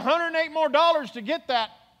only need $108 more to get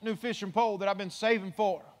that new fishing pole that I've been saving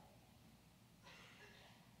for.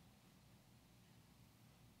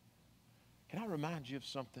 Can I remind you of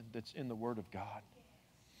something that's in the Word of God?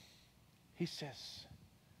 He says,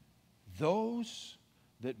 those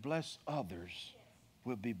that bless others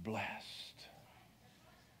will be blessed.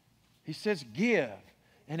 He says, give,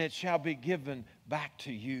 and it shall be given back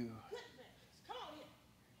to you.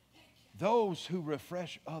 Those who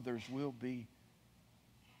refresh others will be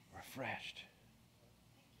refreshed.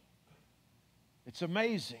 It's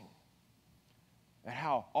amazing at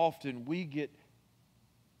how often we get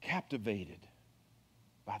captivated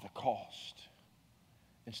by the cost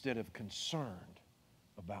instead of concerned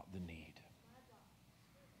about the need.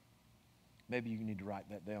 Maybe you need to write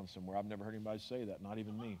that down somewhere. I've never heard anybody say that, not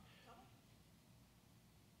even me.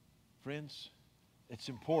 Friends, it's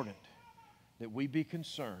important that we be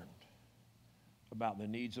concerned about the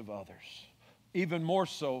needs of others, even more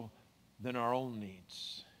so than our own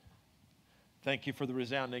needs. Thank you for the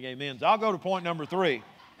resounding amens. I'll go to point number 3.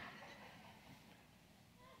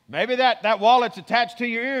 Maybe that wallet's attached to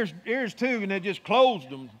your ears too, and they just closed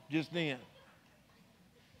them just then.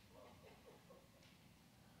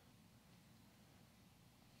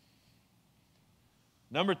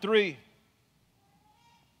 Number 3,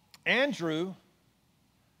 Andrew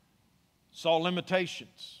saw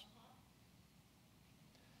limitations.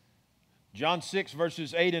 John 6,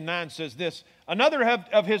 verses 8 and 9 says this, another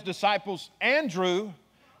of his disciples, Andrew,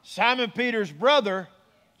 Simon Peter's brother,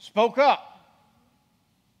 spoke up.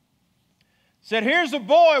 Said, here's a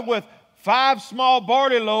boy with 5 small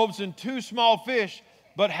barley loaves and 2 small fish,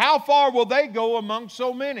 but how far will they go among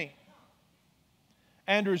so many?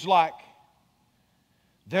 Andrew's like,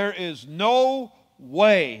 there is no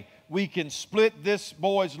way we can split this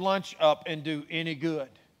boy's lunch up and do any good.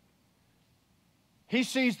 He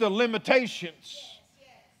sees the limitations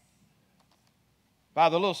by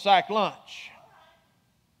the little sack lunch.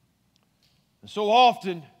 And so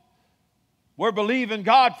often, we're believing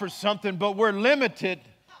God for something, but we're limited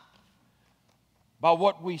by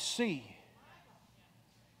what we see.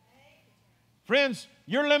 Friends,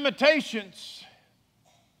 your limitations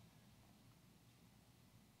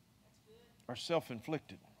are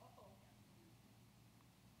self-inflicted.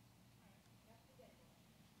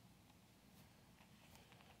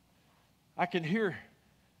 I can hear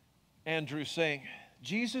Andrew saying,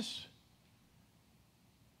 Jesus,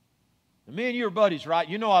 me and you are buddies, right?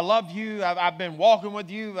 You know I love you. I've been walking with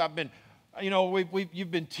you.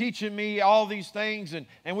 You've been teaching me all these things,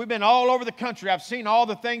 and we've been all over the country. I've seen all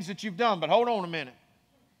the things that you've done, but hold on a minute.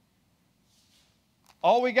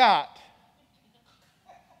 All we got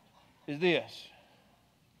is this.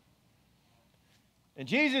 And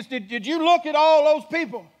Jesus, did you look at all those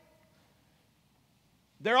people?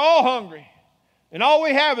 They're all hungry. And all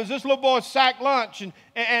we have is this little boy's sack lunch. And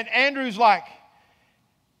Andrew's like,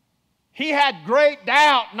 he had great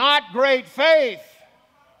doubt, not great faith.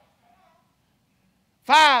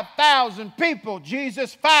 5,000 people,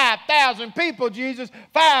 Jesus. 5,000 people, Jesus.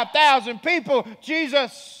 5,000 people,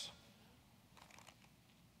 Jesus.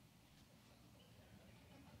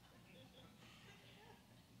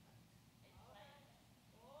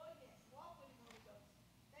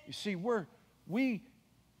 You see, we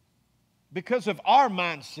because of our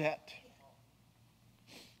mindset,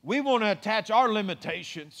 we want to attach our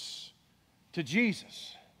limitations to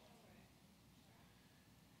Jesus.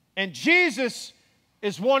 And Jesus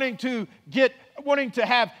is wanting to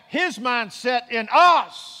have His mindset in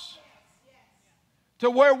us to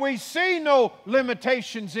where we see no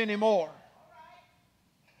limitations anymore.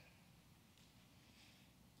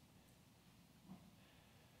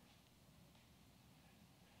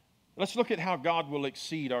 Let's look at how God will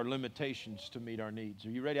exceed our limitations to meet our needs. Are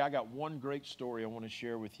you ready? I got one great story I want to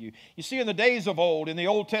share with you. You see, in the days of old, in the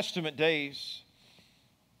Old Testament days,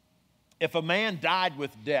 if a man died with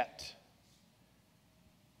debt,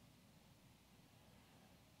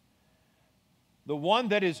 the one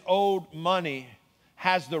that is owed money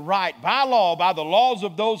has the right, by law, by the laws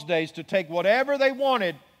of those days, to take whatever they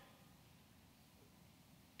wanted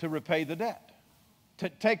to repay the debt. To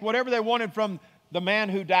take whatever they wanted from the man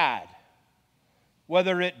who died,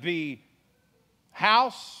 whether it be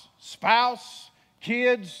house, spouse,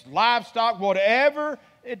 kids, livestock, whatever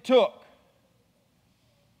it took.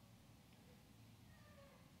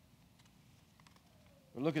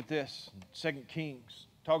 But look at this, 2 Kings,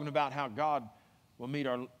 talking about how God will meet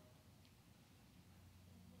our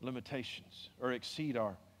limitations or exceed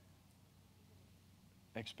our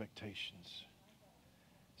expectations.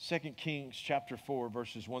 2 Kings chapter 4,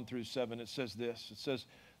 verses 1 through 7, it says this. It says,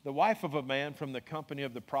 the wife of a man from the company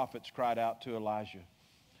of the prophets cried out to Elijah,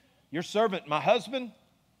 your servant, my husband,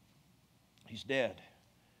 he's dead.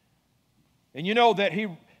 And you know that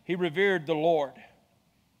he revered the Lord.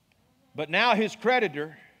 But now his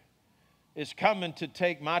creditor is coming to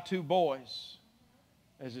take my 2 boys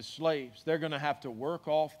as his slaves. They're going to have to work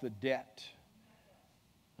off the debt.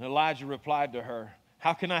 And Elijah replied to her,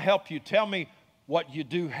 how can I help you? Tell me what you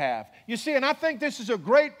do have. You see, and I think this is a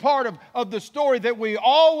great part of the story that we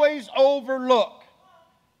always overlook.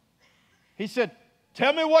 He said,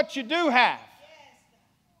 tell me what you do have.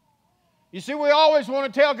 You see, we always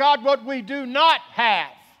want to tell God what we do not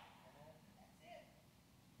have.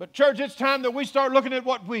 But church, it's time that we start looking at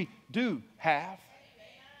what we do have.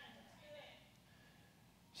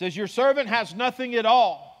 It says, your servant has nothing at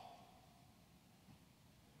all.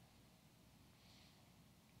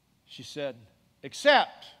 She said,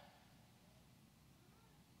 except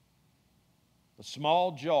a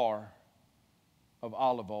small jar of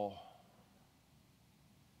olive oil.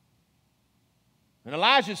 And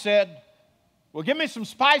Elijah said, well, give me some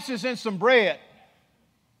spices and some bread.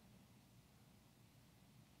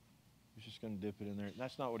 He's just going to dip it in there.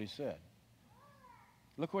 That's not what he said.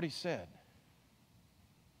 Look what he said.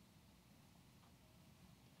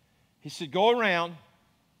 He said, go around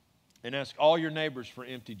and ask all your neighbors for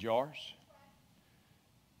empty jars.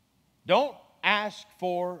 Don't ask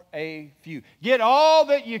for a few. Get all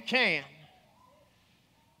that you can.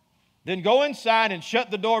 Then go inside and shut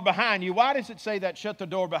the door behind you. Why does it say that, shut the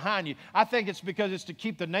door behind you? I think it's because it's to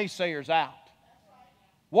keep the naysayers out.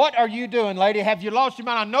 What are you doing, lady? Have you lost your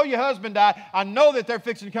mind? I know your husband died. I know that they're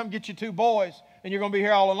fixing to come get you 2 boys, and you're going to be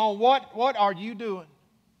here all alone. What are you doing?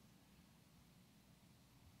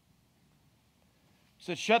 He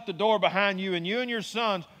said, shut the door behind you, and your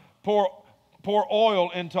sons pour oil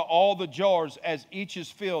into all the jars as each is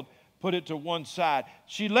filled. Put it to one side.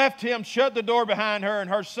 She left him, shut the door behind her and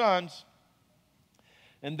her sons,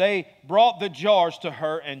 and they brought the jars to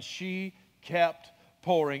her, and she kept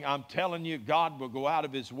pouring. I'm telling you, God will go out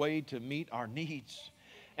of His way to meet our needs.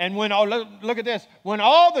 And when, look at this, when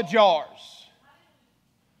all the jars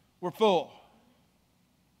were full,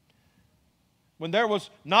 when there was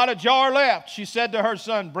not a jar left, she said to her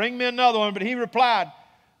son, bring me another one. But he replied,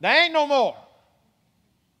 there ain't no more.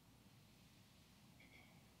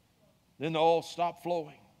 Then the oil stopped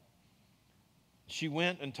flowing. She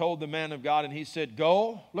went and told the man of God, and he said,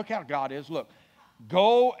 go, look how God is, look.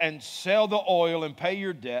 Go and sell the oil and pay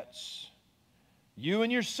your debts. You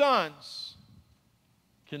and your sons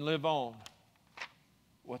can live on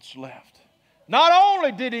what's left. Not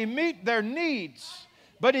only did he meet their needs,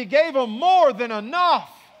 but he gave them more than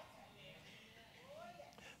enough.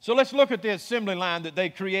 So let's look at the assembly line that they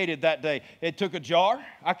created that day. It took a jar.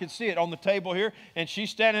 I can see it on the table here. And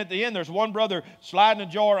she's standing at the end. There's one brother sliding a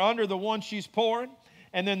jar under the one she's pouring.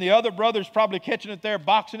 And then the other brother's probably catching it there,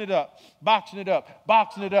 boxing it up, boxing it up,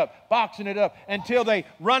 boxing it up, boxing it up, until they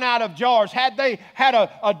run out of jars. Had they had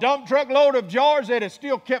a dump truck load of jars, they'd have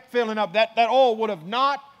still kept filling up. That oil would have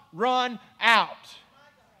not run out.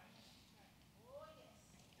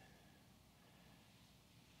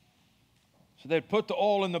 So they'd put the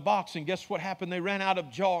oil in the box, and guess what happened? They ran out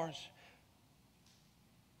of jars.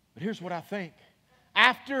 But here's what I think.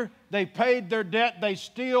 After they paid their debt, they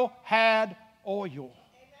still had oil.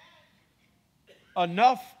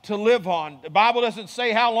 Enough to live on. The Bible doesn't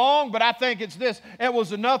say how long, but I think it's this. It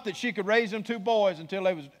was enough that she could raise them 2 boys until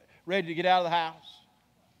they was ready to get out of the house.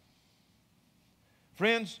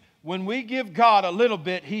 Friends, when we give God a little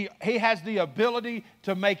bit, He has the ability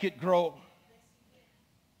to make it grow.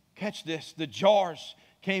 Catch this. The jars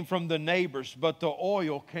came from the neighbors, but the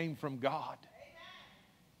oil came from God.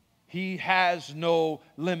 He has no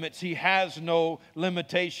limits. He has no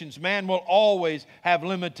limitations. Man will always have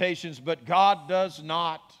limitations, but God does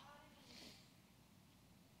not.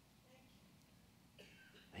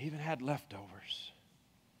 They even had leftovers.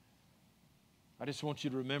 I just want you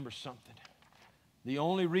to remember something. The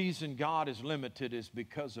only reason God is limited is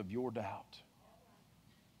because of your doubt.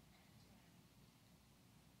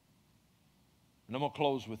 And I'm going to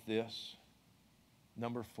close with this.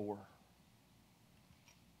 Number 4.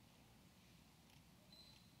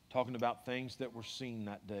 Talking about things that were seen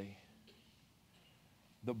that day.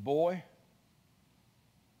 The boy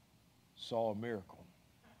saw a miracle.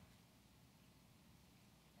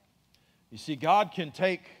 You see, God can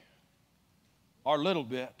take our little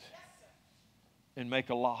bit and make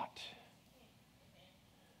a lot.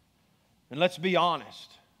 And let's be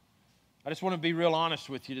honest. I just want to be real honest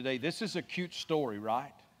with you today. This is a cute story,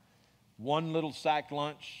 right? One little sack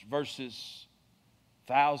lunch versus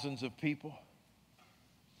thousands of people.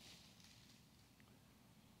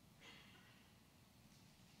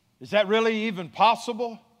 Is that really even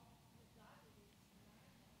possible?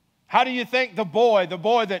 How do you think the boy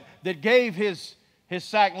that gave his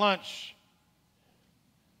sack lunch,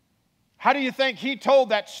 how do you think he told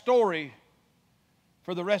that story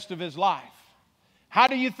for the rest of his life? How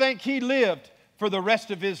do you think he lived for the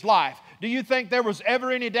rest of his life? Do you think there was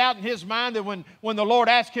ever any doubt in his mind that when the Lord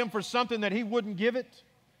asked him for something that he wouldn't give it?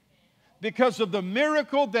 Because of the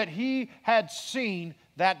miracle that he had seen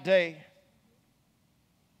that day.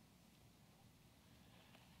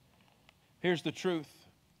 Here's the truth.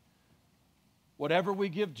 Whatever we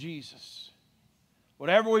give Jesus,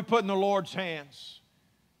 whatever we put in the Lord's hands,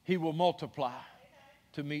 He will multiply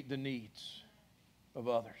to meet the needs of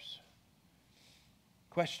others.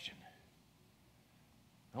 Question.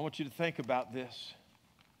 I want you to think about this.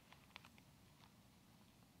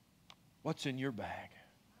 What's in your bag?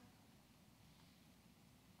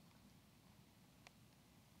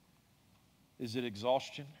 Is it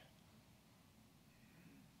exhaustion?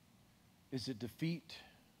 Is it defeat?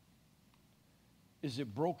 Is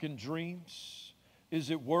it broken dreams? Is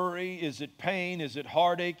it worry? Is it pain? Is it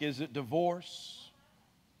heartache? Is it divorce?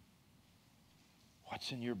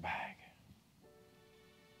 What's in your bag?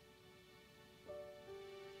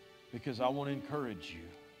 Because I want to encourage you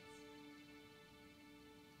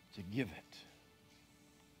to give it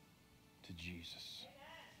to Jesus.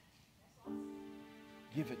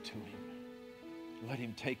 Give it to Him. Let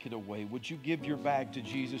Him take it away. Would you give your bag to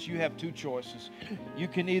Jesus? You have 2 choices. You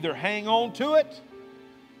can either hang on to it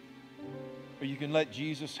or you can let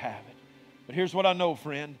Jesus have it. But here's what I know,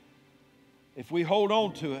 friend. If we hold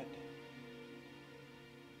on to it,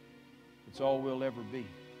 it's all we'll ever be.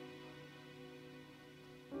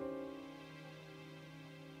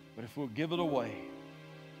 But if we'll give it away,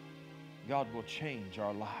 God will change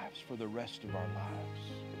our lives for the rest of our lives.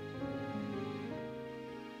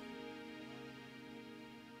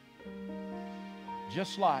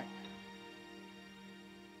 Just like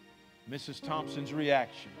Mrs. Thompson's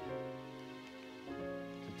reaction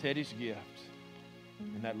to Teddy's gift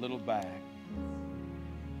in that little bag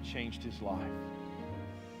changed his life.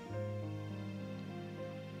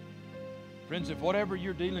 Friends, if whatever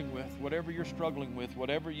you're dealing with, whatever you're struggling with,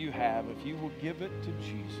 whatever you have, if you will give it to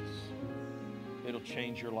Jesus, it'll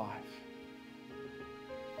change your life.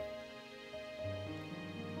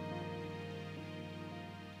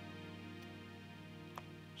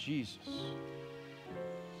 Jesus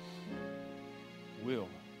will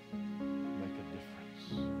make a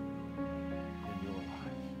difference in your life.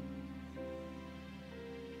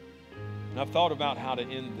 And I've thought about how to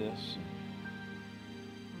end this.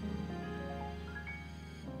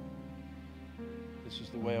 This is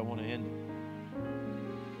the way I want to end it.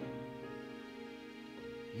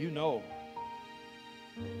 You know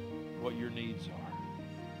what your needs are.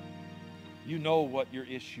 You know what your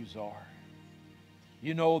issues are.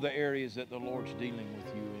 You know the areas that the Lord's dealing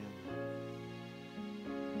with you in.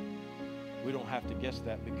 We don't have to guess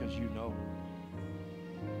that because you know.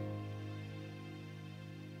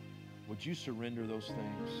 Would you surrender those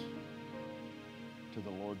things to the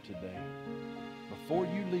Lord today? Before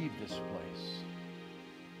you leave this place,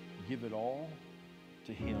 give it all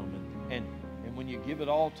to Him. And when you give it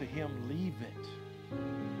all to Him, leave it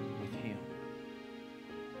with Him.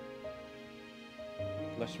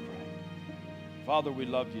 Let's pray. Father, we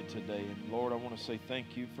love you today. And Lord, I want to say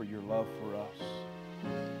thank you for your love for us.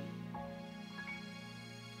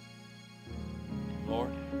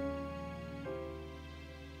 Lord,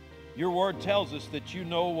 your word tells us that you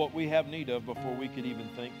know what we have need of before we could even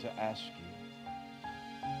think to ask you.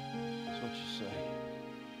 That's what you say.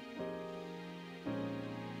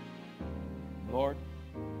 Lord,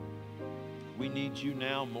 we need you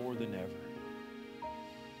now more than ever.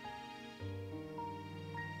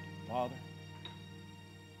 Father,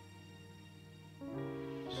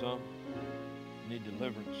 some need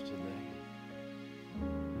deliverance today.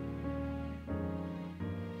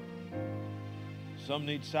 Some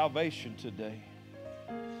need salvation today.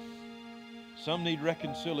 Some need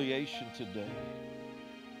reconciliation today.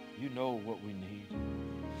 You know what we need.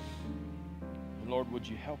 And Lord, would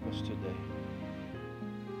you help us today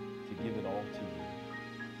to give it all to you?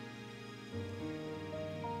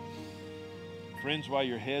 Friends, while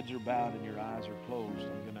your heads are bowed and your eyes are closed,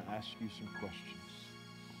 I'm going to ask you some questions.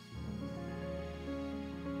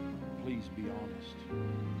 Please be honest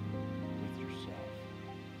with yourself.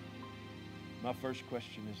 My first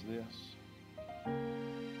question is this.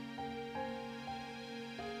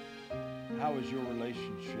 How is your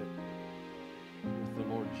relationship with the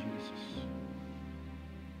Lord Jesus?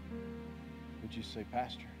 Would you say,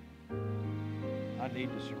 Pastor, I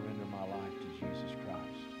need to surrender my life to Jesus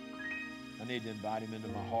Christ. I need to invite Him into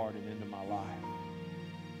my heart and into my life.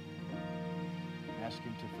 Ask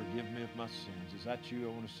Him to forgive me of my sins. Is that you?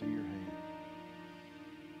 I want to see your hand.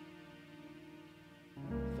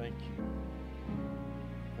 Thank you.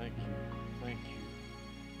 Thank you. Thank you.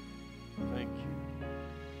 Thank you.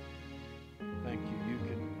 Thank you. You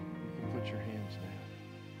can put your hands down.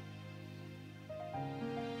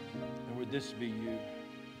 And would this be you?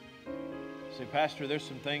 Say, Pastor, there's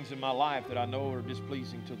some things in my life that I know are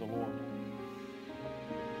displeasing to the Lord.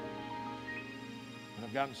 And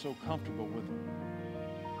I've gotten so comfortable with them.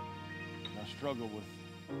 And I struggle with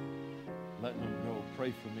letting them go.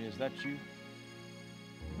 Pray for me. Is that you?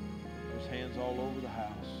 There's hands all over the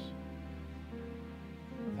house.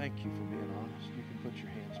 Thank you for being honest. You can put your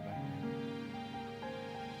hands back down.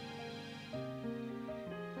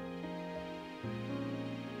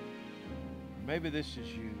 Maybe this is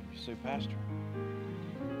you. You say, Pastor,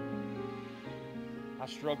 I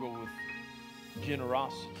struggle with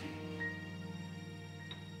generosity.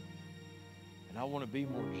 And I want to be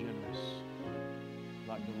more generous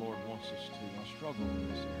like the Lord wants us to. I struggle in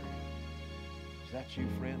this area. Is that you,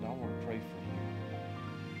 friend? I want to pray for you.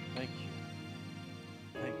 Thank you.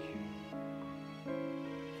 Thank you.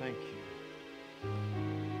 Thank you.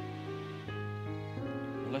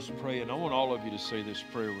 Well, let's pray. And I want all of you to say this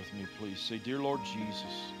prayer with me, please. Say, Dear Lord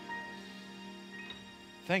Jesus,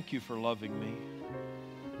 thank you for loving me.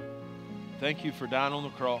 Thank you for dying on the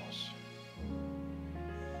cross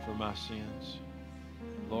for my sins.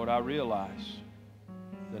 Lord, I realize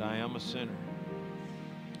that I am a sinner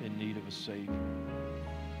in need of a Savior.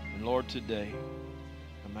 And Lord, today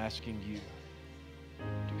I'm asking you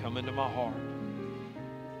to come into my heart,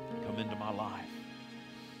 come into my life.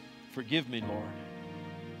 Forgive me, Lord,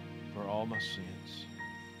 for all my sins.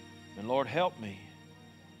 And Lord, help me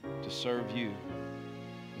to serve you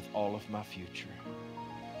with all of my future.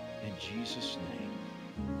 In Jesus' name.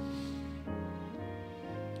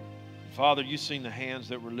 Father, you've seen the hands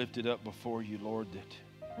that were lifted up before you, Lord, that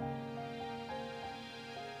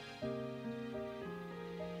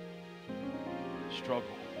struggle.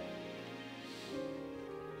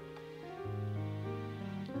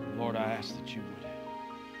 Lord, I ask that you would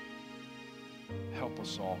help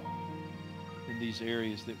us all in these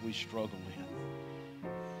areas that we struggle in.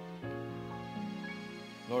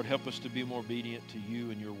 Lord, help us to be more obedient to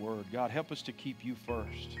you and your word. God, help us to keep you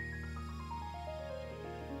first.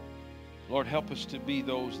 Lord, help us to be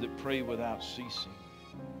those that pray without ceasing.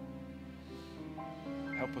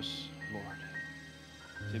 Help us, Lord,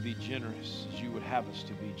 to be generous as you would have us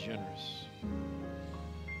to be generous.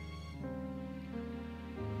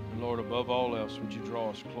 And Lord, above all else, would you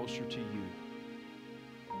draw us closer to you?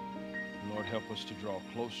 And Lord, help us to draw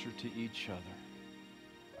closer to each other.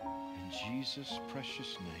 In Jesus'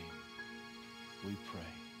 precious name, we pray.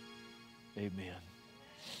 Amen.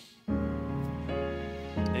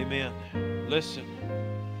 Amen. Listen,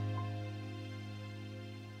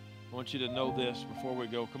 I want you to know this before we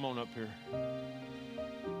go. Come on up here.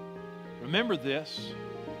 Remember this.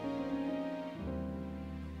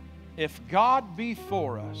 If God be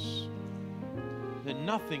for us, then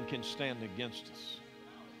nothing can stand against us.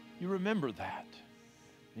 You remember that.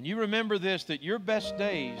 And you remember this, that your best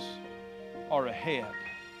days are ahead.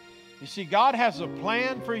 You see, God has a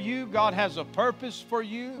plan for you. God has a purpose for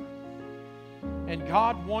you. And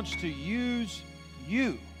God wants to use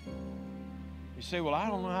you. You say, well, I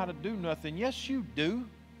don't know how to do nothing. Yes, you do.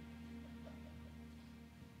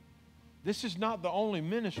 This is not the only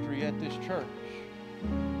ministry at this church.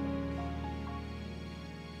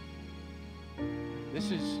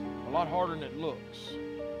 This is a lot harder than it looks.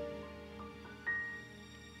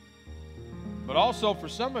 But also for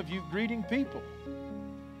some of you, greeting people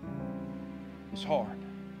is hard.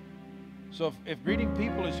 So if greeting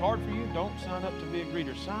people is hard for you, don't sign up to be a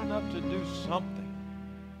greeter. Sign up to do something.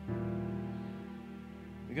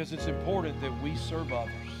 Because it's important that we serve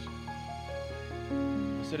others.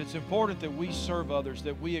 I said it's important that we serve others,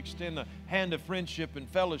 that we extend the hand of friendship and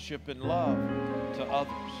fellowship and love to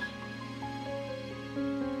others.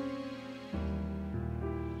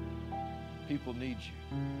 People need you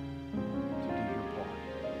to do your part.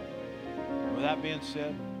 And with that being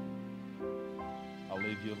said, I'll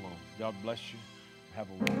leave you alone. God bless you. Have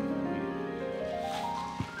a wonderful week.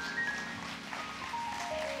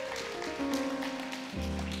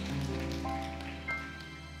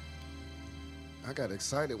 I got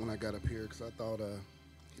excited when I got up here because I thought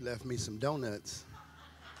he left me some donuts.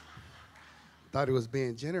 Thought he was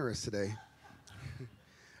being generous today.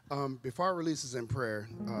 Before I release this in prayer,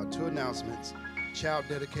 2 announcements. Child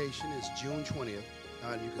dedication is June 20th.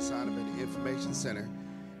 You can sign up at the Information Center.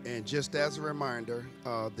 And just as a reminder,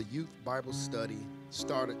 the Youth Bible Study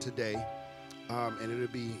started today, and it'll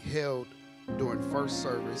be held during first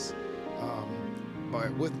service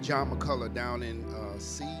with John McCullough down in I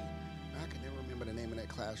can never remember the name of that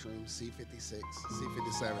classroom, C56,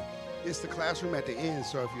 C57. It's the classroom at the end,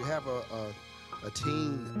 so if you have a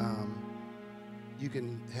teen, you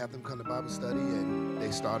can have them come to Bible study, and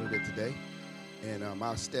they started it today. And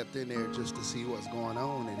I stepped in there just to see what's going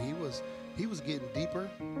on, and he was getting deeper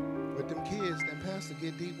with them kids than Pastor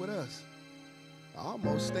get deep with us. I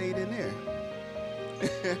almost stayed in there.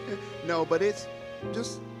 No, but it's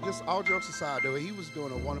just all jokes aside, though. He was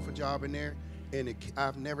doing a wonderful job in there, and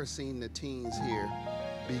I've never seen the teens here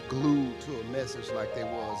be glued to a message like they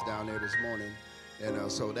was down there this morning.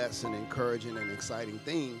 And so that's an encouraging and exciting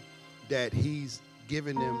thing, that he's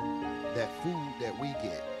giving them that food that we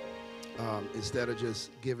get, instead of just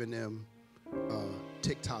giving them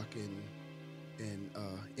TikTok and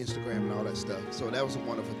Instagram and all that stuff. So that was a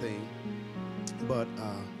wonderful thing. But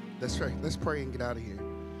let's pray and get out of here.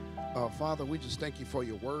 Father, we just thank you for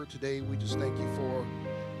your word today. We just thank you for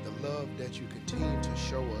the love that you continue to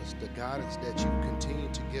show us, the guidance that you continue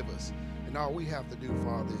to give us. And all we have to do,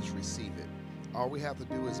 Father, is receive it. All we have to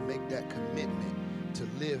do is make that commitment to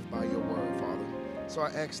live by your word, Father. So I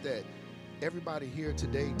ask that everybody here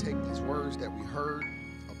today take these words that we heard,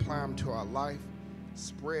 apply them to our life,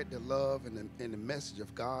 spread the love and the message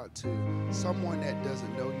of God to someone that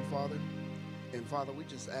doesn't know you, Father. And Father, we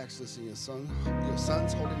just ask this in your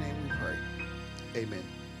Son's holy name we pray. Amen.